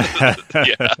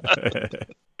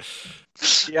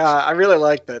 Yeah, I really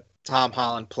like that Tom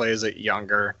Holland plays it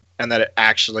younger and that it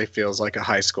actually feels like a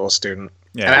high school student.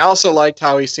 Yeah. And I also liked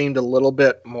how he seemed a little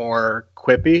bit more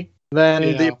quippy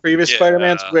than the previous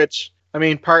Spider-Mans, which, I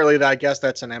mean, partly I guess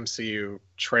that's an MCU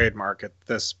trademark at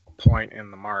this point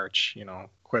in the march.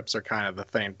 Quips are kind of the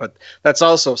thing, but that's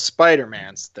also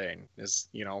Spider-Man's thing is,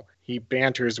 he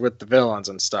banters with the villains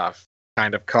and stuff,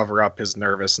 kind of cover up his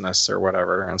nervousness or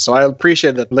whatever. And so I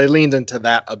appreciate that they leaned into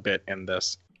that a bit in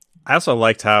this. I also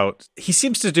liked how he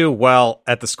seems to do well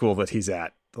at the school that he's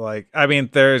at. Like, I mean,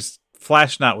 there's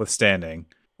Flash notwithstanding,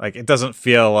 like, it doesn't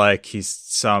feel like he's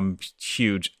some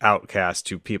huge outcast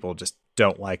who people just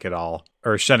don't like at all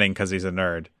or shunning because he's a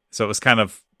nerd. So it was kind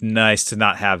of nice to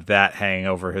not have that hanging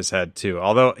over his head too.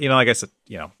 Although, like I said,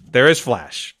 there is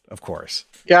Flash, of course.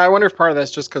 Yeah, I wonder if part of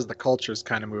that's just because the culture's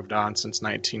kind of moved on since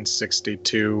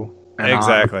 1962.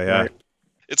 Exactly, yeah. Right?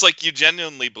 It's like you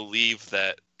genuinely believe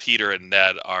that Peter and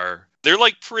Ned they're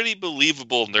like pretty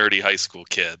believable nerdy high school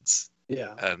kids.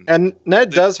 Yeah. And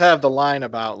Ned does have the line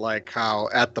about like how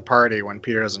at the party when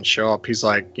Peter doesn't show up, he's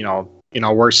like,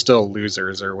 we're still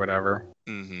losers or whatever.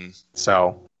 Mm-hmm.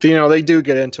 So, they do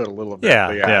get into it a little bit.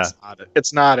 Yeah.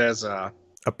 It's not as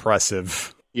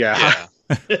oppressive. Yeah.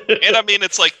 And I mean,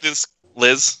 it's like this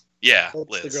Liz. Yeah, Liz.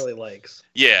 Liz. The girl he likes.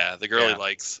 Yeah, the girl he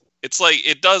likes. It's like,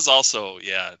 it does also,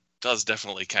 does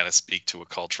definitely kind of speak to a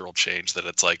cultural change that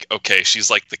it's like, okay, she's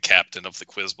like the captain of the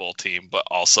Quiz Bowl team, but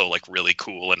also like really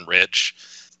cool and rich.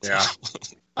 Yeah.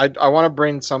 I want to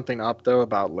bring something up, though,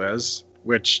 about Liz,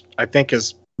 which I think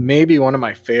is maybe one of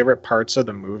my favorite parts of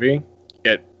the movie.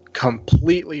 It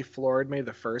completely floored me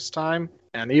the first time,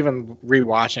 and even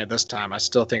rewatching it this time, I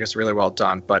still think it's really well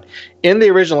done. But in the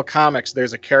original comics,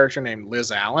 there's a character named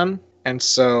Liz Allen, and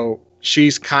so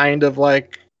she's kind of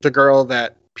like the girl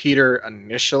that Peter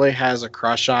initially has a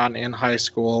crush on in high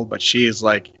school, but she's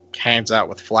like hangs out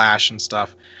with Flash and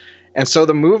stuff. And so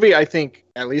the movie, I think,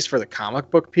 at least for the comic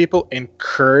book people,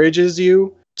 encourages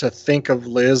you to think of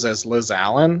Liz as Liz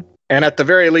Allen, and at the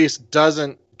very least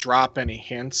doesn't drop any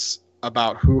hints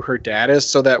about who her dad is,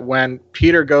 so that when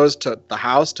Peter goes to the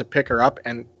house to pick her up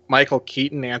and Michael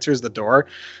Keaton answers the door,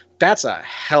 that's a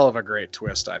hell of a great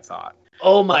twist, I thought.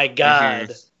 Oh my God.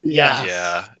 Mm-hmm.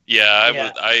 Yes.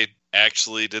 Yeah. I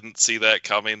actually didn't see that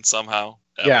coming somehow.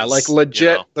 That was, like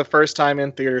legit, the first time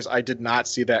in theaters, I did not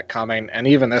see that coming. And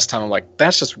even this time, I'm like,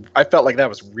 I felt like that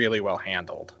was really well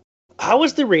handled. How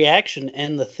was the reaction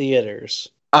in the theaters?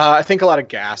 I think a lot of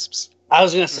gasps. I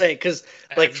was gonna say, because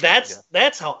like Actually,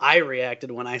 that's how I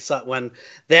reacted when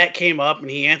that came up and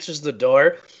he answers the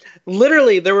door.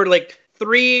 Literally, there were like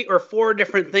 3 or 4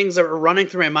 different things that were running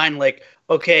through my mind. Like,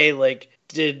 okay, like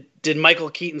did Michael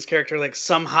Keaton's character like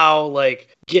somehow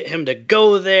like get him to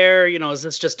go there? You know, is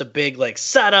this just a big like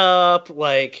setup?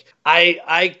 Like,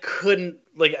 I couldn't,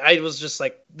 like, I was just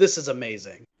like, this is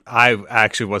amazing. I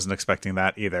actually wasn't expecting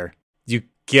that either. You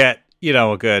get,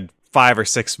 a good 5 or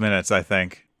 6 minutes, I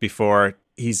think, before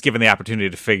he's given the opportunity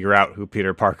to figure out who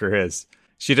Peter Parker is.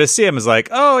 She just see him as like,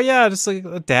 oh yeah, just like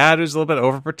a dad who's a little bit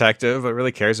overprotective, but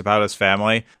really cares about his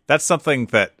family. That's something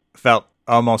that felt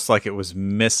almost like it was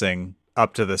missing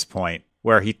up to this point,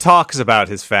 where he talks about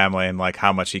his family and like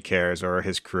how much he cares, or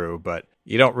his crew, but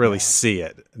you don't really see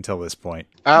it until this point.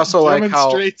 I also like how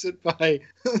demonstrates it by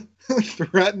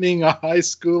threatening a high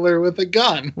schooler with a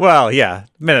gun. Well, yeah,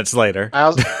 minutes later.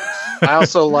 I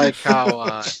also like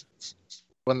how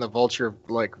when the Vulture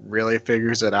like really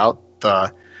figures it out,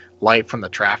 the light from the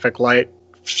traffic light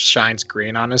shines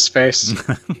green on his face.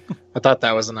 I thought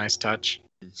that was a nice touch.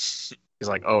 He's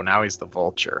like, oh, now he's the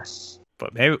Vulture.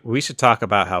 But maybe we should talk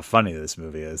about how funny this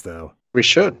movie is, though. We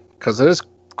should, because it is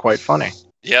quite funny.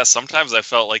 Yeah, sometimes I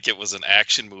felt like it was an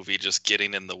action movie just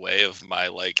getting in the way of my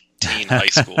like teen high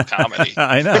school comedy.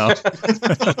 I know.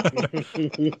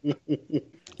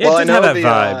 Well, I it did know have that the,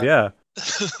 vibe, yeah.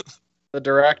 The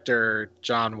director,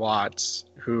 John Watts,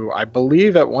 who I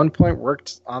believe at one point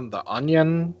worked on the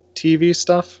Onion TV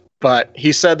stuff, but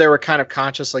he said they were kind of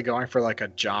consciously going for like a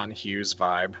John Hughes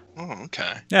vibe. Oh,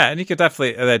 okay. Yeah, and you could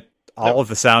definitely that all of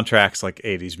the soundtracks like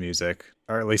 80s music,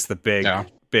 or at least the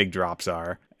big drops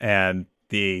are, and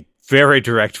the very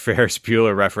direct Ferris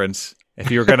Bueller reference.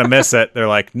 If you were going to miss it, they're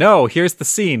like, no, here's the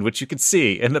scene, which you can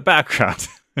see in the background.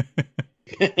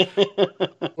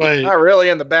 Wait, Not really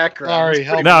in the background. Sorry, It's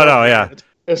pretty No, yeah.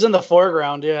 It was in the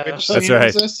foreground, yeah. which That's scene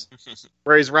right. was this?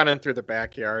 where he's running through the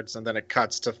backyards, and then it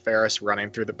cuts to Ferris running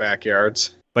through the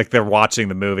backyards. Like they're watching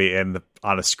the movie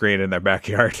on a screen in their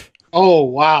backyard. Oh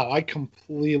wow, I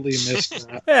completely missed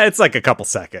that. Yeah, it's like a couple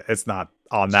seconds. It's not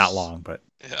on that long, but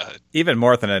Yeah. even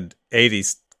more than an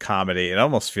 80s comedy, it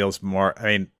almost feels more, I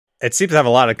mean, it seems to have a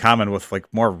lot in common with like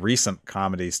more recent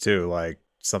comedies too, like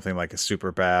something like a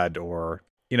Superbad, or,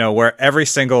 where every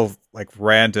single like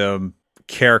random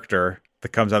character that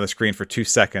comes on the screen for 2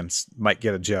 seconds might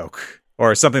get a joke,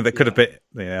 or something that could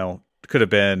have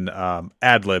been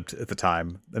ad-libbed at the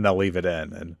time, and they'll leave it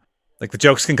in. And like the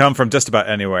jokes can come from just about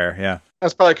anywhere. Yeah.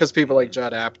 That's probably because people like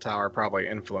Judd Apatow are probably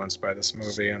influenced by this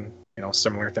movie and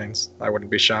similar things. I wouldn't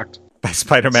be shocked. By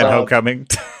Spider-Man So- Homecoming.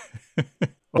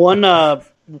 One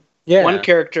Yeah. one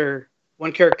character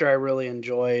I really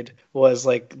enjoyed was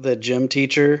like the gym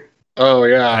teacher. Oh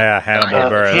yeah. Yeah, Hannibal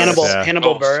Buress. Hannibal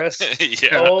Oh. Buress.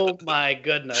 Yeah. Oh my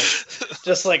goodness!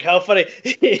 Just like how funny,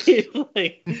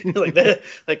 like that,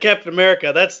 like Captain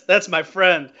America. That's my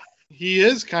friend. He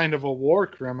is kind of a war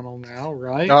criminal now,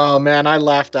 right? Oh man, I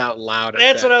laughed out loud.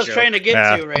 That's what I was trying to get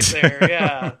Yeah. to right there.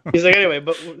 Yeah. He's like, anyway,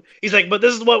 but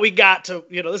this is what we got to.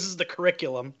 This is the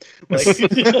curriculum. Like,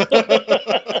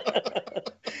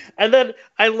 and then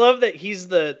I love that he's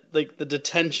the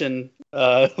detention,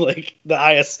 like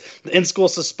the in-school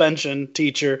suspension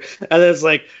teacher, and then it's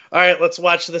like, all right, let's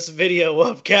watch this video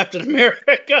of Captain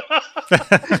America.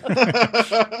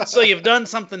 So you've done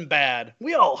something bad.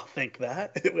 We all think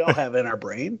that. We all have it in our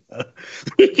brain.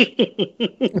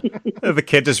 The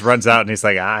kid just runs out and he's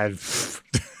like,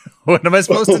 what am I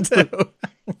supposed to do?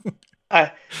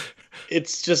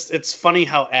 It's funny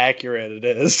how accurate it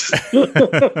is.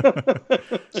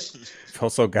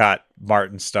 Also got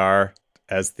Martin Starr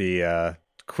as the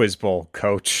Quiz Bowl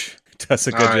coach. Does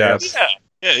a good job. Yes.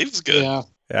 Yeah, he was good.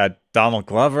 Yeah. Donald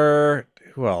Glover.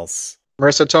 Who else?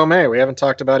 Marissa Tomei. We haven't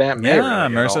talked about Aunt May. Yeah, really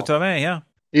at Marissa all. Tomei. Yeah.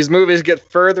 These movies get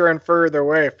further and further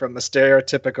away from the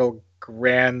stereotypical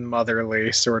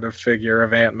grandmotherly sort of figure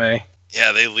of Aunt May.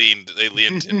 Yeah, they leaned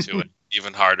into it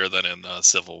even harder than in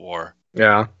Civil War.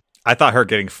 Yeah. I thought her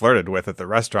getting flirted with at the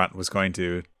restaurant was going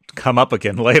to come up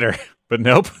again later, but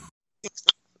nope.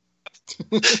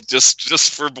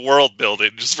 just for world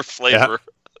building, just for flavor,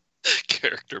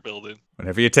 character building.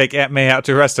 Whenever you take Aunt May out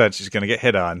to a restaurant, she's going to get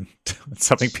hit on. It's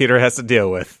something Peter has to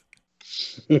deal with.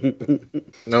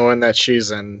 Knowing that she's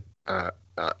in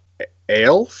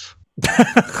Alf?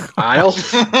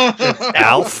 Alf?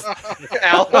 Alf?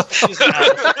 Alf.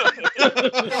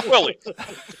 Willie.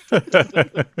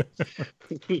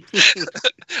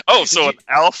 Oh, so an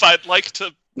Alf I'd like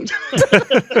to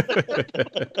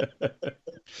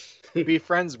Be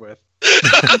friends with.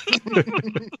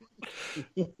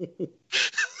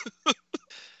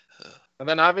 And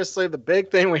then obviously the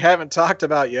big thing we haven't talked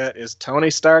about yet is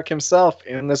Tony Stark himself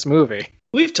in this movie.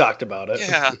 We've talked about it.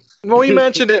 Yeah. Well, we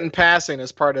mentioned it in passing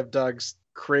as part of Doug's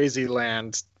Crazy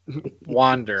Land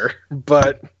wander,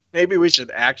 but maybe we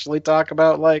should actually talk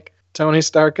about like Tony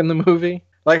Stark in the movie.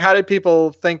 Like, how did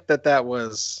people think that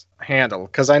was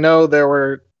handled? Because I know there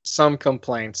were some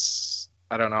complaints.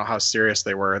 I don't know how serious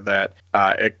they were that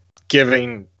it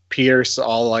giving Pierce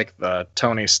all like the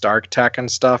Tony Stark tech and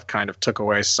stuff kind of took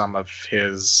away some of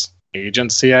his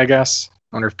agency, I guess.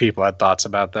 I wonder if people had thoughts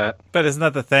about that. But isn't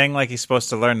that the thing? Like, he's supposed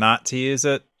to learn not to use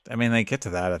it? I mean, they get to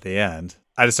that at the end.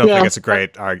 I just don't think it's a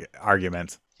great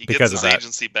argument. He because gets of his that.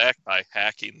 agency back by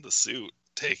hacking the suit,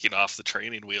 taking off the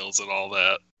training wheels and all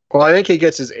that. Well, I think he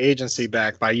gets his agency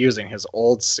back by using his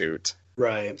old suit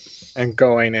Right. and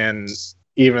going in,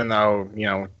 even though, you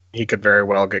know, he could very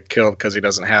well get killed because he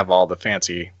doesn't have all the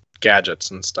fancy gadgets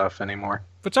and stuff anymore.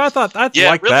 Which I thought I'd Yeah,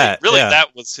 like really, that. really, yeah.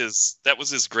 that was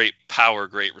his great power,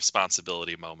 great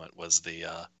responsibility moment. Was the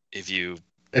if you're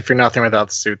nothing without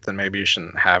the suit, then maybe you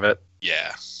shouldn't have it.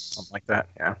 Yeah. Something like that.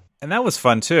 Yeah. And that was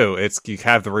fun too. It's you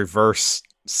have the reverse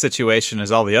situation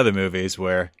as all the other movies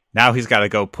where now he's got to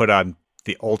go put on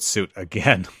the old suit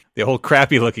again, the old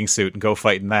crappy looking suit, and go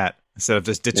fight in that instead of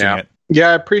just ditching it. Yeah,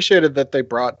 I appreciated that they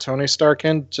brought Tony Stark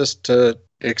in just to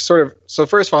so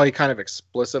first of all, he kind of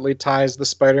explicitly ties the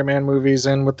Spider-Man movies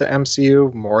in with the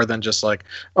MCU more than just like,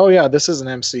 oh yeah, this is an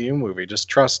MCU movie, just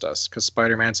trust us because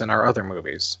Spider-Man's in our other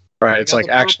movies. Right, it's like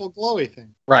actually glowy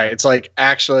thing. Right, it's like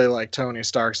actually like Tony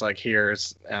Stark's like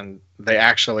here's, and they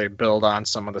actually build on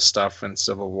some of the stuff in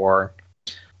Civil War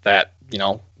that, you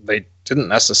know, they didn't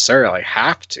necessarily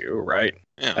have to, right?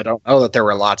 Yeah. I don't know that there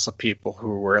were lots of people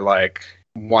who were like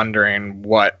wondering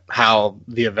how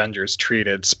the Avengers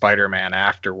treated Spider-Man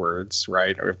afterwards,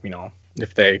 right? Or, you know,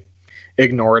 if they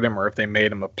ignored him or if they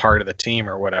made him a part of the team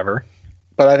or whatever.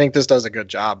 But I think this does a good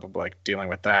job of like dealing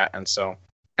with that. And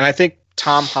I think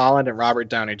Tom Holland and Robert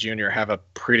Downey Jr. have a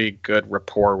pretty good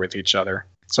rapport with each other.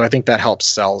 So I think that helps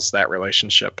sells that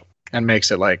relationship and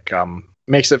makes it like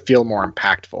makes it feel more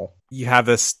impactful. You have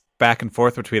this back and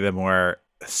forth between them where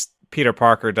Peter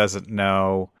Parker doesn't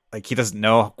know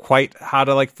quite how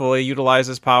to like fully utilize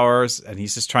his powers, and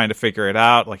he's just trying to figure it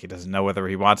out. Like, he doesn't know whether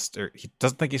he wants to, or he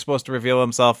doesn't think he's supposed to reveal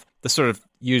himself. The sort of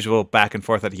usual back and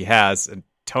forth that he has, and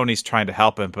Tony's trying to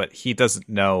help him, but he doesn't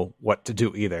know what to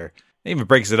do either. It even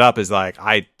breaks it up as like,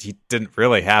 he didn't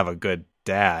really have a good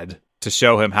dad to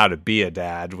show him how to be a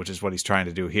dad, which is what he's trying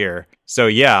to do here. So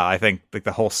yeah, I think like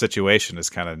the whole situation is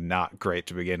kind of not great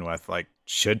to begin with. Like,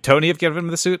 should Tony have given him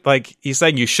the suit? Like, he's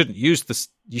saying you shouldn't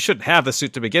have the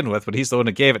suit to begin with, but he's the one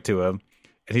who gave it to him.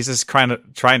 And he's just trying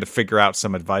to figure out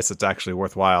some advice that's actually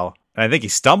worthwhile. And I think he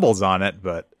stumbles on it,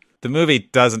 but the movie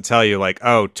doesn't tell you like,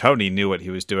 oh, Tony knew what he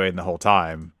was doing the whole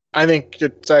time. I think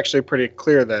it's actually pretty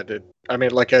clear that I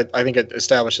think it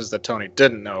establishes that Tony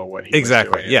didn't know what he was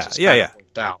doing. Yeah.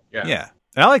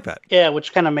 And I like that. Yeah,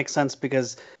 which kind of makes sense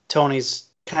because Tony's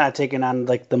kind of taking on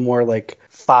like the more like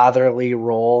fatherly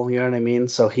role, you know what I mean?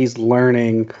 So he's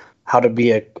learning how to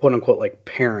be a quote unquote like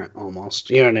parent almost,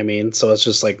 you know what I mean? So it's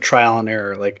just like trial and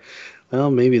error, like,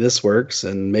 well, maybe this works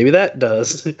and maybe that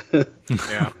does.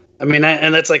 Yeah. I mean,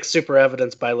 and that's like super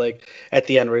evidenced by like at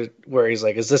the end where he's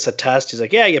like, is this a test? He's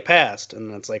like, yeah, you passed.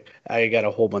 And it's like, I got a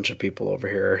whole bunch of people over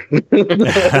here,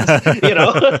 you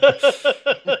know,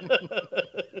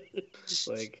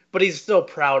 like, but he's still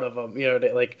proud of them. You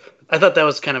know, like, I thought that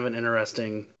was kind of an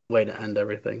interesting way to end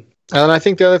everything. And I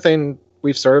think the other thing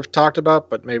we've sort of talked about,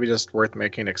 but maybe just worth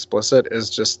making explicit, is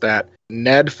just that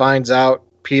Ned finds out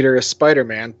Peter is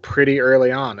Spider-Man pretty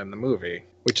early on in the movie,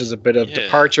 which is a bit of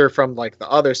departure from like the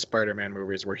other Spider-Man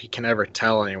movies where he can never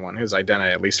tell anyone his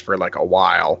identity, at least for like a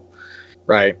while,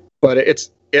 right? But it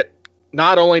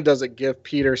not only does it give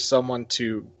Peter someone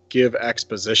to give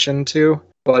exposition to,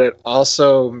 but it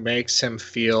also makes him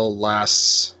feel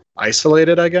less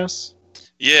isolated, I guess.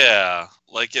 Yeah,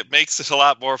 like it makes it a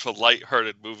lot more of a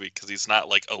lighthearted movie because he's not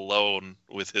like alone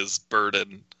with his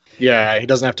burden. Yeah, he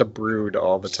doesn't have to brood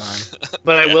all the time.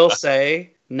 But I will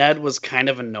say, Ned was kind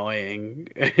of annoying.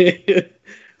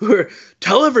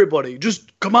 Tell everybody,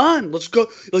 just come on, let's go.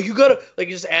 Like, you gotta, like,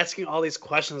 you're just asking all these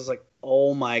questions. Like,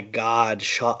 oh my god,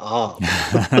 shut up.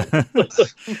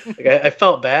 Like, I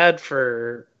felt bad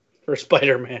for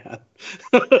Spider-Man.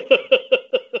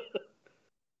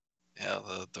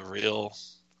 Yeah, the real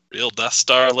Death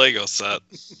Star Lego set.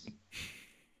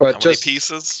 But How many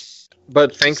pieces?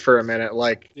 But think for a minute,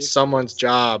 like someone's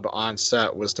job on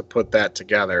set was to put that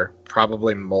together,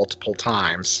 probably multiple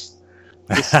times.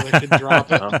 So they could drop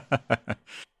it.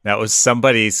 That was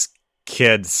somebody's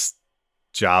kid's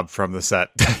job from the set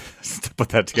to put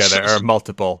that together, or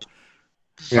multiple.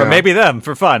 Yeah. Or maybe them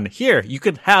for fun. Here, you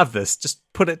can have this. Just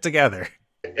put it together.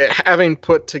 Having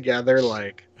put together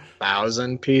like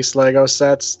 1,000-piece Lego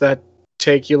sets that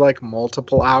take you like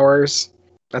multiple hours,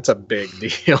 that's a big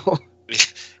deal.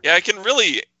 Yeah, I can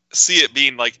really see it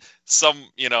being like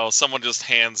someone just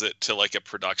hands it to like a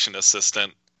production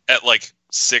assistant at like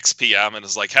 6 p.m. and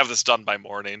is like, have this done by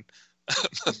morning.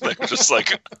 They're just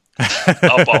like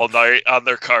up all night on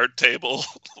their card table.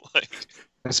 Like,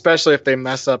 especially if they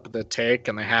mess up the take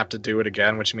and they have to do it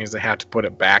again, which means they have to put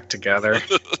it back together.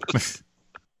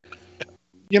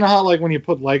 You know how like when you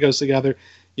put Legos together,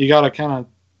 you got to kind of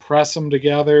press them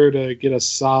together to get a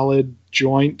solid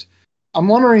joint. I'm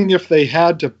wondering if they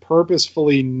had to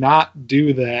purposefully not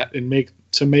do that and make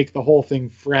the whole thing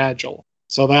fragile,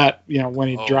 so that when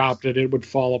he dropped it, it would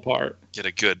fall apart. Get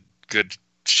a good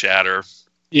shatter.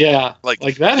 Yeah, like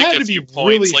that had to be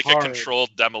really like hard. A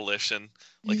controlled demolition,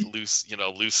 like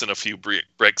loosen a few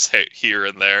bricks here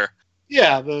and there.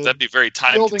 Yeah, that'd be very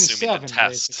time consuming to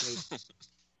test.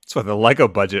 That's why the Lego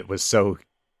budget was so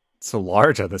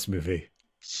large on this movie.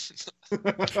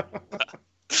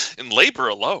 In labor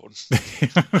alone.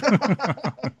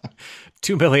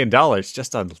 $2 million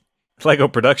just on Lego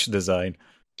production design.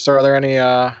 So are there any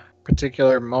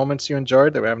particular moments you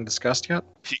enjoyed that we haven't discussed yet?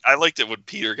 I liked it when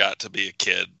Peter got to be a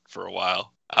kid for a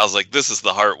while. I was like, this is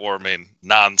the heartwarming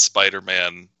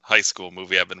non-Spider-Man high school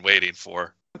movie I've been waiting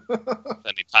for.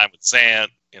 Spending time with Zant,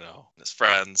 his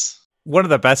friends. One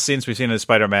of the best scenes we've seen in a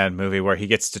Spider-Man movie where he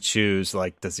gets to choose,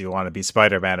 like, does he want to be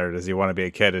Spider-Man or does he want to be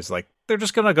a kid, is like, they're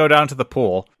just going to go down to the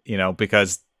pool,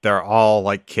 because they're all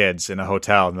like kids in a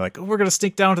hotel. And they're like, oh, we're going to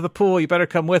sneak down to the pool. You better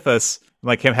come with us. And,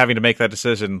 like, him having to make that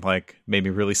decision, like, made me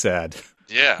really sad.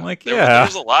 Yeah. Like,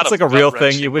 there's a lot it's of like a real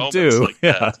thing you would do. Like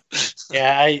yeah.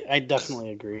 Yeah, I definitely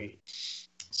agree.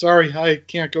 Sorry, I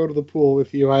can't go to the pool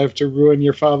with you. I have to ruin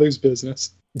your father's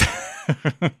business.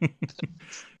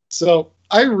 So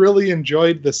I really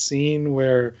enjoyed the scene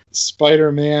where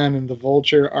Spider-Man and the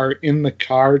Vulture are in the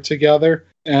car together,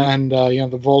 and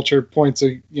the Vulture points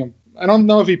I don't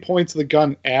know if he points the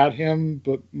gun at him,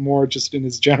 but more just in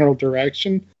his general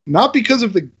direction. Not because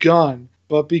of the gun,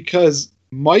 but because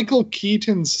Michael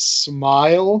Keaton's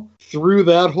smile through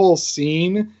that whole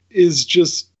scene is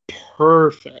just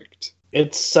perfect.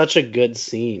 It's such a good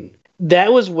scene.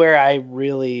 That was where I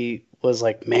really was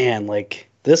like, man, like,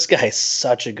 this guy's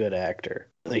such a good actor.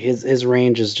 Like his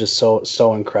range is just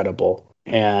so incredible.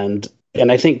 And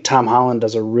I think Tom Holland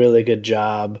does a really good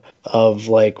job of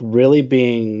like really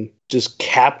being just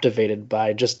captivated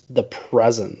by just the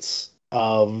presence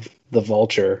of the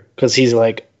Vulture, because he's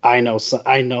like, I know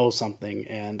something,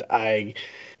 and I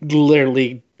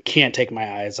literally can't take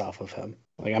my eyes off of him.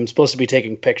 Like, I'm supposed to be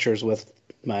taking pictures with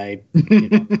my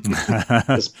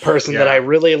this person that I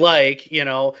really like,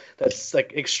 that's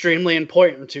like extremely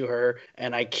important to her,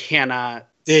 and I cannot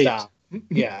stop.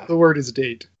 Yeah, the word is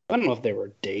date. I don't know if they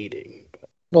were dating. But...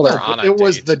 Well, they're on a it date.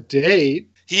 Was the date.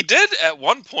 He did at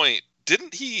one point,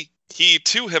 didn't he? He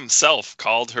to himself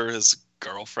called her his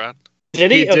girlfriend.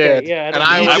 Did he? He did. Yeah, and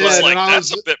I was like,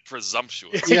 that's a bit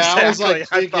presumptuous. Yeah, exactly. I was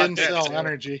like, I big thought incel that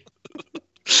energy.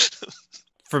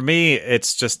 For me,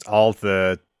 it's just all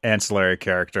the ancillary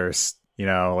characters,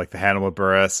 like the Hannibal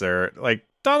Buress, or like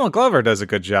Donald Glover does a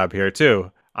good job here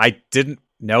too. I didn't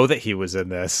know that he was in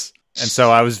this, and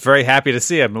so I was very happy to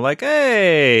see him. I'm like,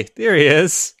 hey, there he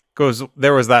is.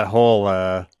 There was that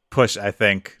whole push, I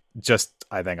think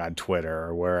on Twitter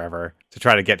or wherever, to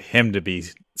try to get him to be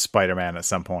Spider-Man at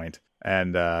some point.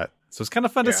 And so it's kind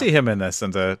of fun to see him in this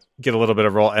and to get a little bit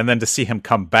of role, and then to see him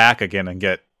come back again and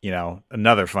get,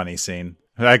 another funny scene.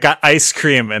 I got ice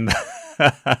cream in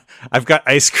I've got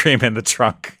ice cream in the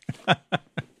trunk.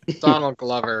 Donald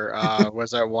Glover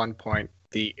was at one point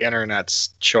the internet's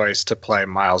choice to play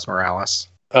Miles Morales.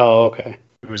 Oh, okay.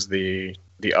 Who's the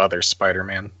other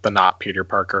Spider-Man, the not Peter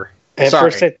Parker.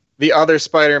 First the other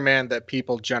Spider-Man that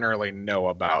people generally know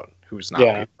about, who's not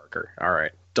Peter Parker. All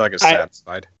right, Doug is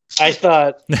satisfied. I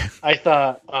thought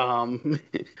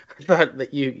that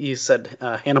you said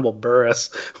Hannibal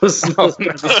Buress was going to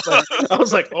be funny. I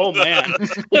was like, oh man,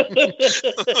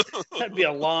 that'd be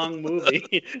a long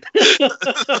movie.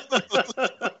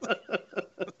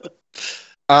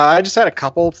 I just had a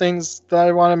couple of things that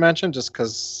I want to mention, just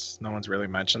because no one's really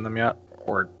mentioned them yet,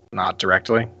 or not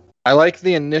directly. I like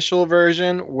the initial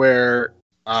version where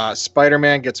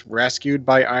Spider-Man gets rescued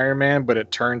by Iron Man, but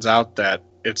it turns out that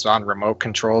it's on remote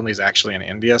control and he's actually in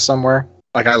India somewhere.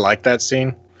 Like, I like that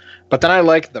scene. But then I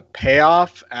like the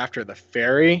payoff after the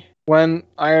ferry when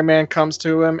Iron Man comes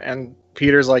to him and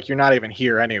Peter's like, "You're not even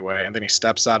here anyway," and then he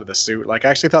steps out of the suit. Like, I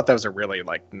actually thought that was a really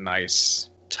nice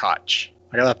touch.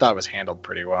 Like, I thought that was handled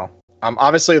pretty well.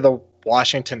 Obviously the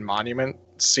Washington Monument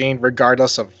scene,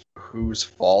 regardless of whose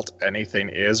fault anything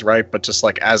is, right? But just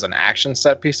as an action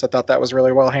set piece, I thought that was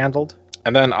really well handled.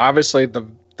 And then obviously the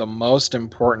most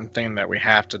important thing that we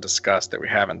have to discuss that we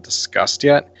haven't discussed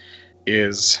yet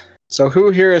is, so who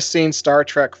here has seen Star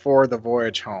Trek IV: The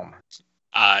Voyage Home?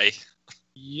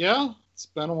 Yeah, it's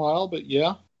been a while, but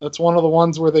yeah. That's one of the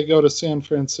ones where they go to San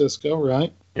Francisco,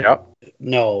 right? Yep.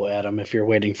 No, Adam, if you're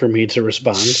waiting for me to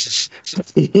respond.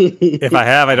 If I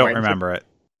have, I don't remember it.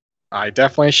 I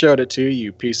definitely showed it to you,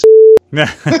 you piece Me?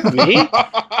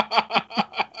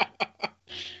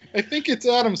 I think it's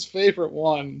Adam's favorite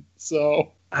one,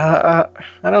 so... I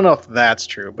don't know if that's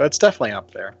true, but it's definitely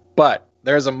up there. But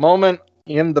there's a moment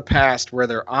in the past where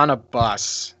they're on a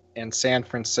bus in San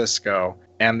Francisco,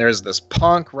 and there's this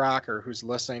punk rocker who's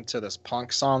listening to this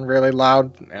punk song really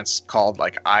loud, and it's called,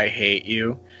 I Hate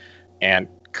You. And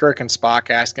Kirk and Spock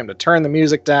ask him to turn the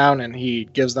music down, and he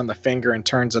gives them the finger and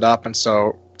turns it up, and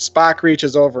so Spock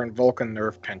reaches over and Vulcan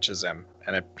nerve pinches him,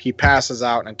 and he passes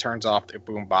out and turns off the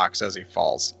boombox as he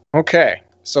falls. Okay,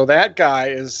 so that guy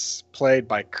is played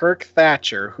by Kirk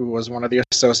Thatcher, who was one of the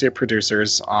associate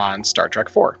producers on Star Trek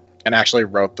IV, and actually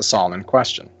wrote the song in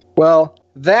question. Well,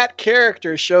 that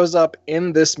character shows up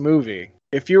in this movie.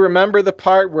 If you remember the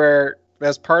part where,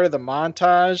 as part of the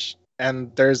montage,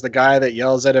 and there's the guy that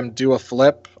yells at him, "Do a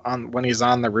flip," when he's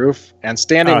on the roof, and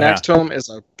standing next to him is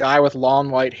a guy with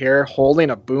long white hair holding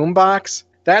a boombox.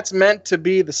 That's meant to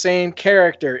be the same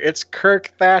character. It's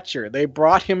Kirk Thatcher. They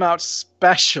brought him out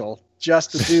special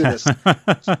just to do this.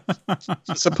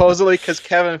 Supposedly because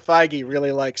Kevin Feige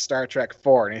really likes Star Trek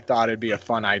IV, and he thought it'd be a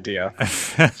fun idea.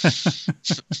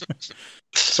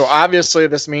 So obviously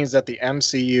this means that the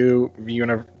MCU,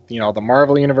 the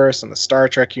Marvel universe and the Star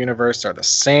Trek universe are the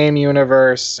same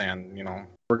universe, and,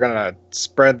 we're going to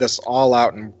spread this all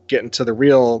out and get into the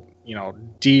real,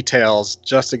 details,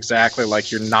 just exactly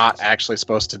like you're not actually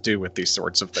supposed to do with these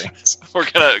sorts of things. We're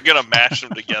gonna mash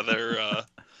them together.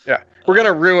 Yeah, we're going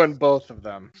to ruin both of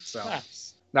them. So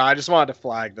no, I just wanted to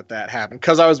flag that happened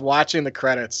because I was watching the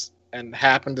credits and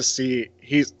happened to see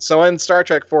so in Star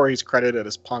Trek IV he's credited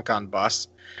as Punk on Bus,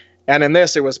 and in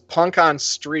this it was Punk on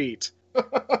Street,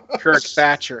 Kirk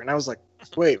Thatcher, and I was like,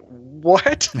 wait,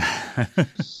 what?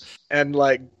 And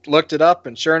looked it up,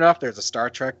 and sure enough, there's a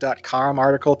StarTrek.com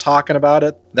article talking about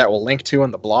it that we'll link to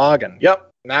in the blog, and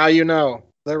yep, now you know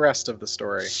the rest of the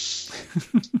story.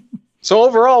 So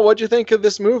overall, what'd you think of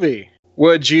this movie?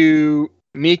 Would you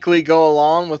meekly go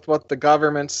along with what the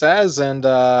government says and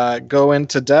go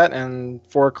into debt and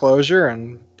foreclosure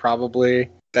and probably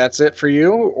that's it for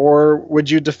you? Or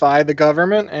would you defy the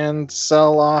government and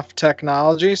sell off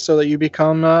technology so that you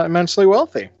become immensely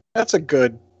wealthy? That's a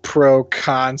good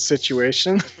pro-con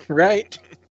situation, right?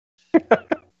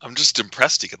 I'm just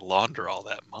impressed he could launder all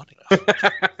that money.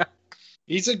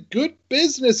 He's a good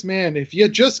businessman if you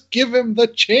just give him the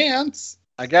chance.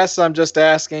 I guess I'm just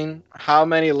asking, how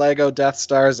many Lego Death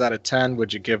Stars out of 10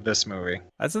 would you give this movie?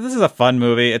 So this is a fun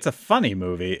movie. It's a funny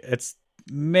movie. It's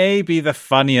maybe the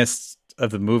funniest of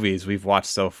the movies we've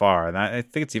watched so far. And I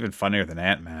think it's even funnier than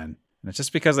Ant-Man. And it's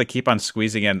just because they keep on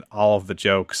squeezing in all of the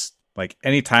jokes.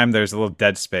 Anytime there's a little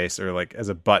dead space or as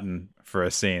a button for a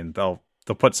scene, they'll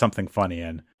put something funny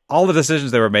in. All the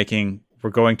decisions they were making were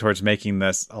going towards making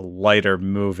this a lighter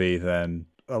movie than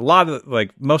a lot of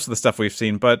most of the stuff we've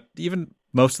seen, but even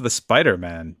most of the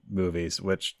Spider-Man movies,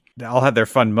 which all had their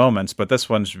fun moments, but this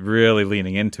one's really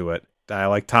leaning into it. I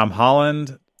like Tom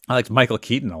Holland. I liked Michael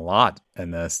Keaton a lot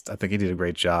in this. I think he did a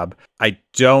great job. I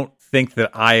don't think that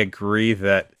I agree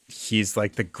that he's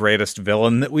the greatest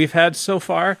villain that we've had so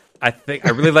far. I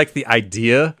really like the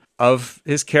idea of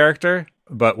his character,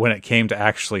 but when it came to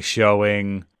actually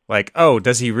showing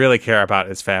does he really care about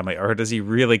his family, or does he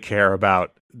really care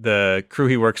about the crew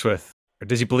he works with, or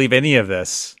does he believe any of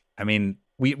this? I mean,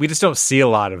 we just don't see a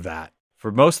lot of that.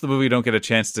 For most of the movie, we don't get a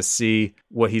chance to see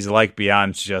what he's like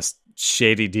beyond just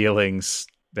shady dealings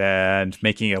and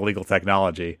making illegal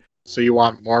technology. So you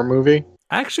want more movie?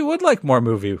 I actually would like more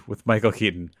movie with Michael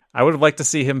Keaton. I would have liked to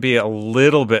see him be a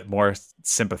little bit more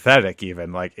sympathetic,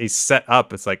 even. He's set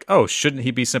up, it's shouldn't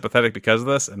he be sympathetic because of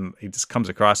this? And he just comes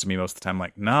across to me most of the time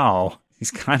no,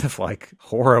 he's kind of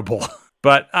horrible.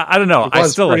 But I don't know. I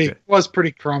still like it. It was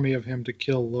pretty crummy of him to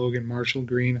kill Logan Marshall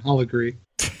Green. I'll agree.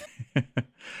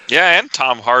 Yeah, and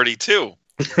Tom Hardy too.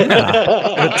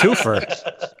 Yeah, a twofer.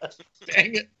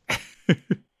 Dang it.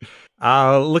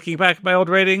 Looking back at my old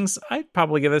ratings, I'd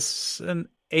probably give this an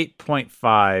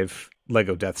 8.5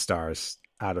 Lego Death Stars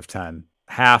out of 10.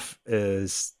 Half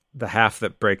is the half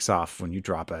that breaks off when you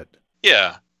drop it.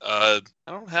 Yeah. I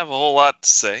don't have a whole lot to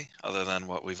say other than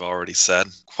what we've already said.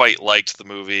 Quite liked the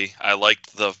movie. I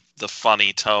liked the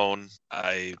funny tone.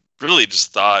 I really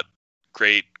just thought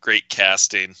great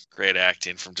casting, great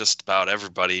acting from just about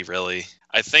everybody, really.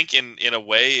 I think in a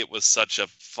way it was such a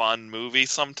fun movie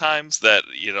sometimes that,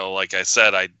 like I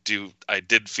said, I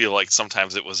did feel like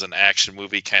sometimes it was an action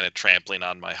movie kind of trampling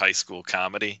on my high school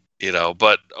comedy,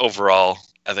 but overall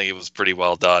I think it was pretty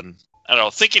well done. I don't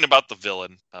know, thinking about the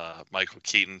villain, Michael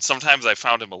Keaton, sometimes I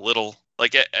found him a little,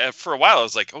 like, for a while I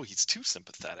was like, oh, he's too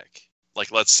sympathetic.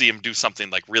 Like, let's see him do something,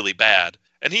 like, really bad.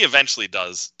 And he eventually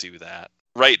does do that.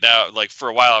 Right now, like, for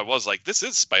a while I was like, this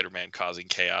is Spider-Man causing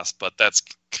chaos, but that's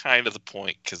kind of the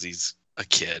point, because he's a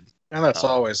kid. And that's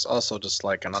always also just,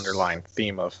 like, an underlying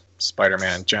theme of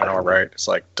Spider-Man in general, right? It's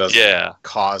like, does it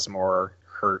cause more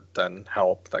hurt than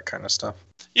help, that kind of stuff.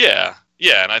 Yeah,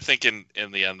 and I think in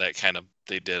the end that kind of,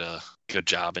 they did a good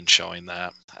job in showing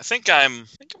that. I think I'm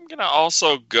gonna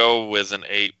also go with an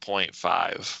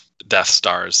 8.5 Death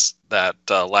Stars. That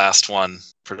last one,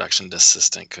 production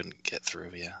assistant couldn't get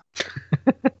through.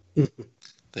 Yeah,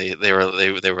 they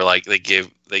were like they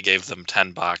gave them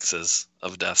 10 boxes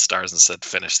of Death Stars and said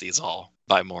finish these all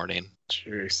by morning.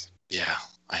 Jeez. Yeah,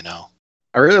 I know.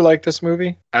 I really like this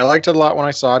movie. I liked it a lot when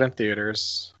I saw it in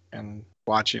theaters and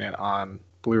watching it on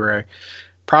Blu-ray.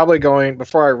 Probably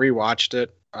before I rewatched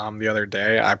it the other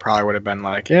day, I probably would have been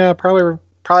like, yeah, probably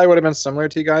would have been similar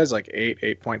to you guys, like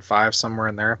 8.5, somewhere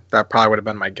in there. That probably would have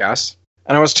been my guess.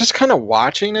 And I was just kind of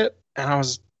watching it, and I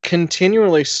was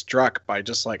continually struck by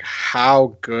just like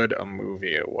how good a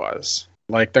movie it was.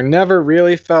 Like, there never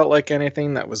really felt like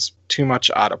anything that was too much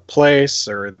out of place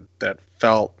or that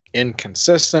felt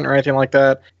inconsistent or anything like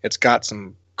that. It's got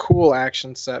some cool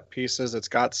action set pieces. It's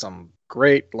got some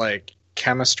great, like,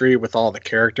 chemistry with all the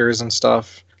characters and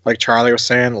stuff. Like Charlie was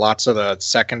saying, lots of the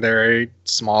secondary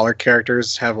smaller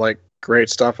characters have like great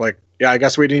stuff. Like, yeah, I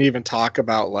guess we didn't even talk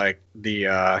about like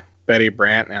the Betty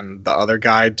Brant and the other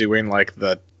guy doing like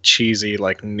the cheesy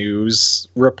like news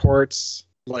reports,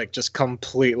 like just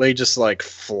completely just like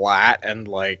flat and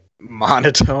like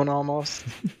monotone almost.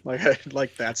 like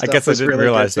that stuff. I guess I didn't really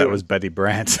realize that was Betty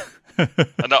Brant.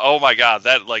 No, oh my god,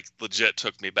 that like legit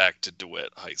took me back to DeWitt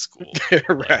High School.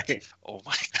 Right. Like, oh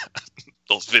my god,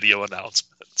 those video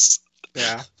announcements.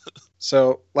 Yeah.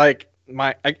 So like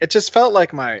it just felt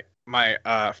like my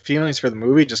feelings for the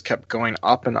movie just kept going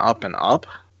up and up and up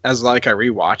as like I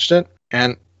rewatched it,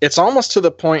 and it's almost to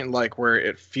the point like where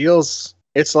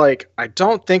it's like I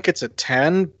don't think it's a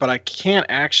 10, but I can't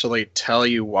actually tell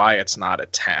you why it's not a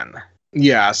 10.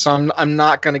 Yeah, so I'm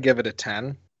not going to give it a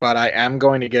 10. But I am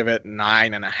going to give it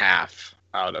 9.5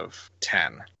 out of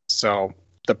 10. So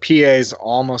the PAs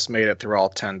almost made it through all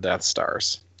 10 Death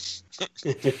Stars.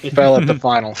 Fell at the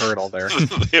final hurdle there.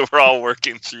 They were all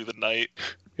working through the night.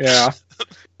 Yeah.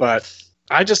 But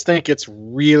I just think it's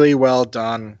really well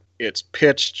done. It's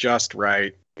pitched just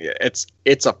right.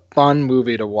 It's a fun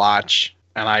movie to watch,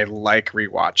 and I like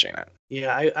rewatching it.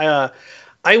 Yeah,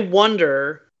 I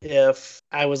wonder if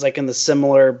I was like in the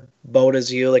similar boat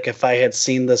as you, like if I had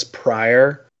seen this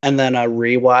prior and then a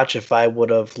rewatch, if I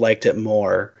would have liked it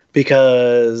more,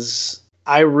 because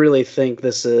I really think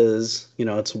this is,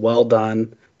 it's well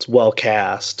done, it's well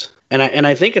cast, and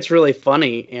I think it's really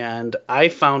funny, and I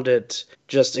found it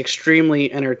just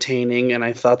extremely entertaining, and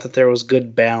I thought that there was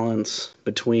good balance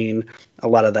between a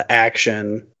lot of the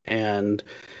action and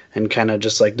kind of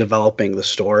just like developing the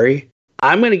story.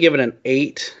 I'm going to give it an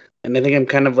 8. And I think I'm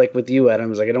kind of like with you,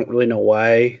 Adam. Like, I don't really know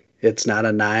why it's not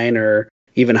a 9 or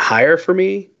even higher for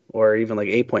me, or even like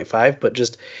 8.5, but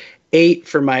just 8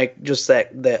 for my, just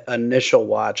that initial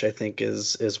watch, I think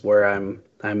is where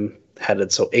I'm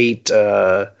headed. So 8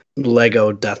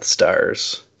 Lego Death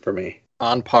Stars for me.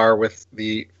 On par with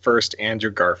the first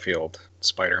Andrew Garfield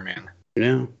Spider-Man.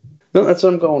 Yeah. No, that's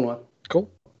what I'm going with. Cool.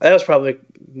 That was probably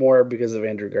more because of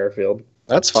Andrew Garfield.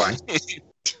 That's fine.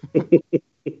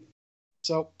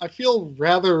 So I feel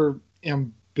rather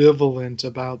ambivalent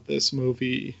about this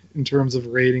movie in terms of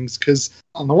ratings, because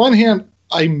on the one hand,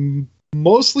 I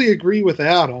mostly agree with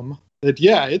Adam that,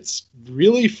 yeah, it's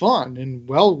really fun and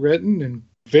well written and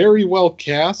very well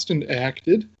cast and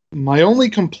acted. My only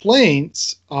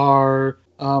complaints are,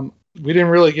 we didn't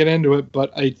really get into it,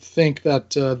 but I think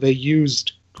that they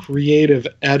used creative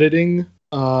editing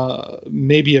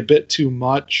maybe a bit too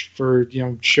much for,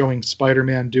 showing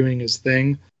Spider-Man doing his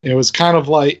thing. It was kind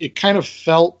of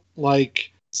felt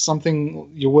like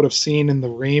something you would have seen in the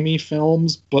Raimi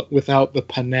films, but without the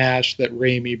panache that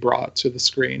Raimi brought to the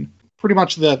screen. Pretty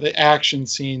much the action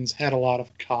scenes had a lot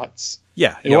of cuts.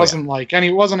 Yeah. It wasn't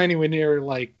it wasn't anywhere near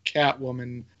like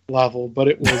Catwoman level, but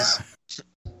it was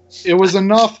it was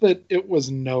enough that it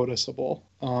was noticeable.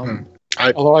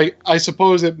 Although I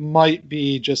suppose it might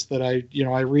be just that I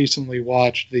recently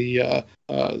watched the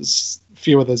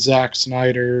few of the Zack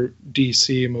Snyder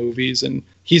DC movies, and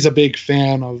he's a big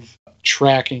fan of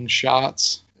tracking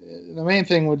shots. The main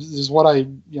thing is what I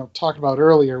talked about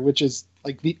earlier, which is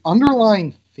like the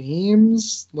underlying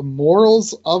themes, the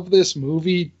morals of this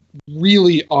movie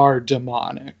really are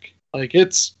demonic. Like,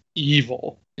 it's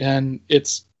evil, and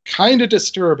it's kind of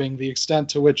disturbing the extent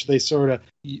to which they sort of,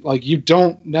 like, you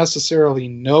don't necessarily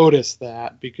notice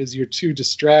that because you're too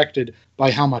distracted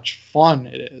by how much fun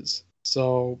it is.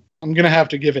 So I'm going to have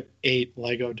to give it 8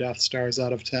 Lego Death Stars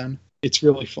out of 10. It's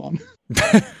really fun.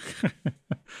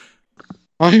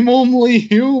 I'm only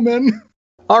human.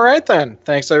 All right, then.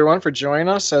 Thanks, everyone, for joining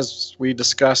us as we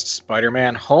discussed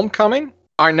Spider-Man Homecoming.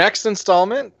 Our next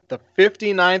installment, the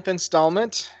 59th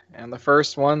installment, and the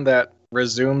first one that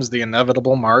resumes the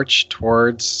inevitable march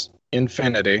towards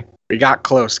infinity. We got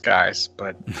close, guys,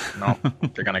 but no,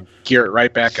 they're going to gear it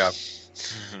right back up.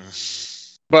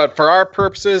 But for our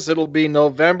purposes, it'll be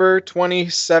November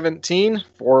 2017,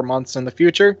 4 months in the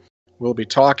future. We'll be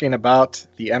talking about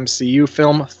the MCU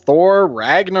film Thor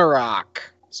Ragnarok.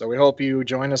 So we hope you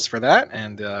join us for that,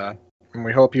 and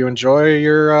we hope you enjoy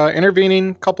your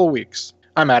intervening couple weeks.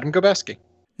 I'm Adam Gobeski.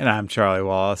 And I'm Charlie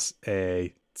Wallace.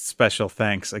 A special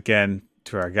thanks again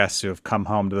to our guests who have come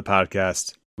home to the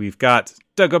podcast. We've got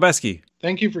Doug Gobeski.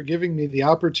 Thank you for giving me the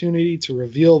opportunity to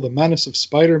reveal the menace of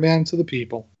Spider-Man to the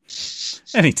people.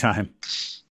 Anytime.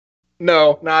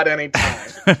 No, not anytime.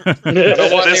 I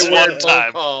don't want This any one weird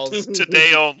time. phone calls.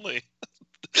 Today only.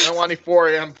 I don't want any 4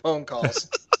 a.m. phone calls.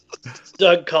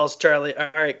 Doug calls Charlie. All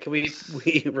right, can we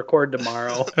record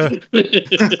tomorrow?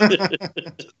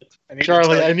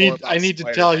 Charlie, I need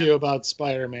to tell you about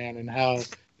Spider-Man and how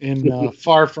in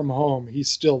Far From Home he's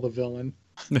still the villain.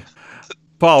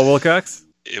 Paul Wilcox.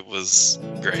 It was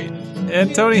great.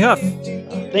 And Tony Huff.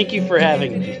 Thank you for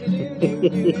having me.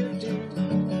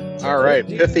 All right,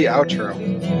 pithy outro.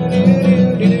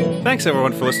 Thanks,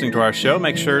 everyone, for listening to our show.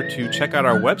 Make sure to check out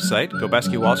our website,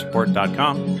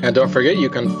 GobeskiWallsReport.com. And don't forget, you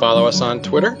can follow us on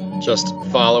Twitter. Just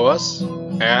follow us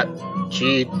at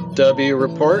GW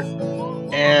Report.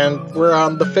 And we're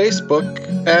on the Facebook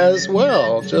as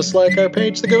well, just like our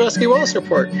page, the Gobeski Wallace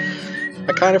Report.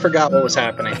 I kind of forgot what was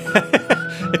happening.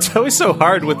 It's always so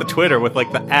hard with the Twitter, with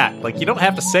like the @ Like, you don't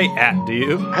have to say @ do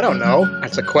you? I don't know.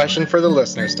 That's a question for the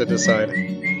listeners to decide.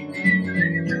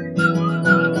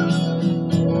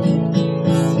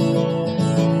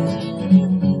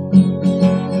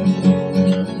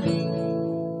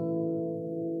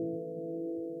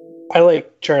 I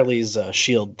like Charlie's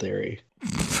shield theory.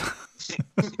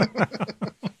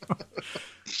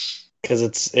 Because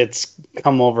it's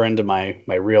come over into my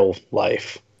real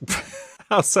life.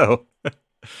 How so?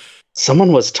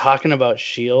 Someone was talking about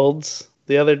shields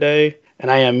the other day, and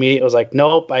I immediately was like,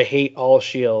 nope, I hate all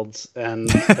shields. And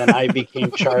then I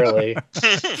became Charlie.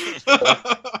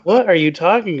 What are you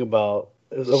talking about?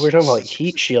 We're talking about like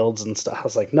heat shields and stuff. I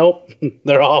was like, nope,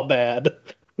 they're all bad.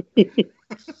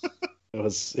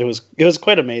 It was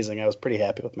quite amazing. I was pretty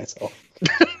happy with myself.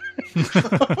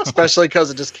 Especially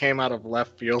because it just came out of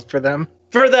left field for them.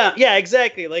 For them, yeah,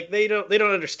 exactly. Like they don't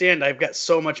understand. I've got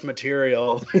so much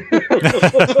material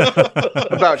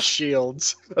About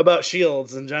shields. about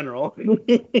shields in general,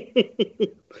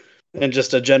 and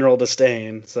just a general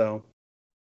disdain. So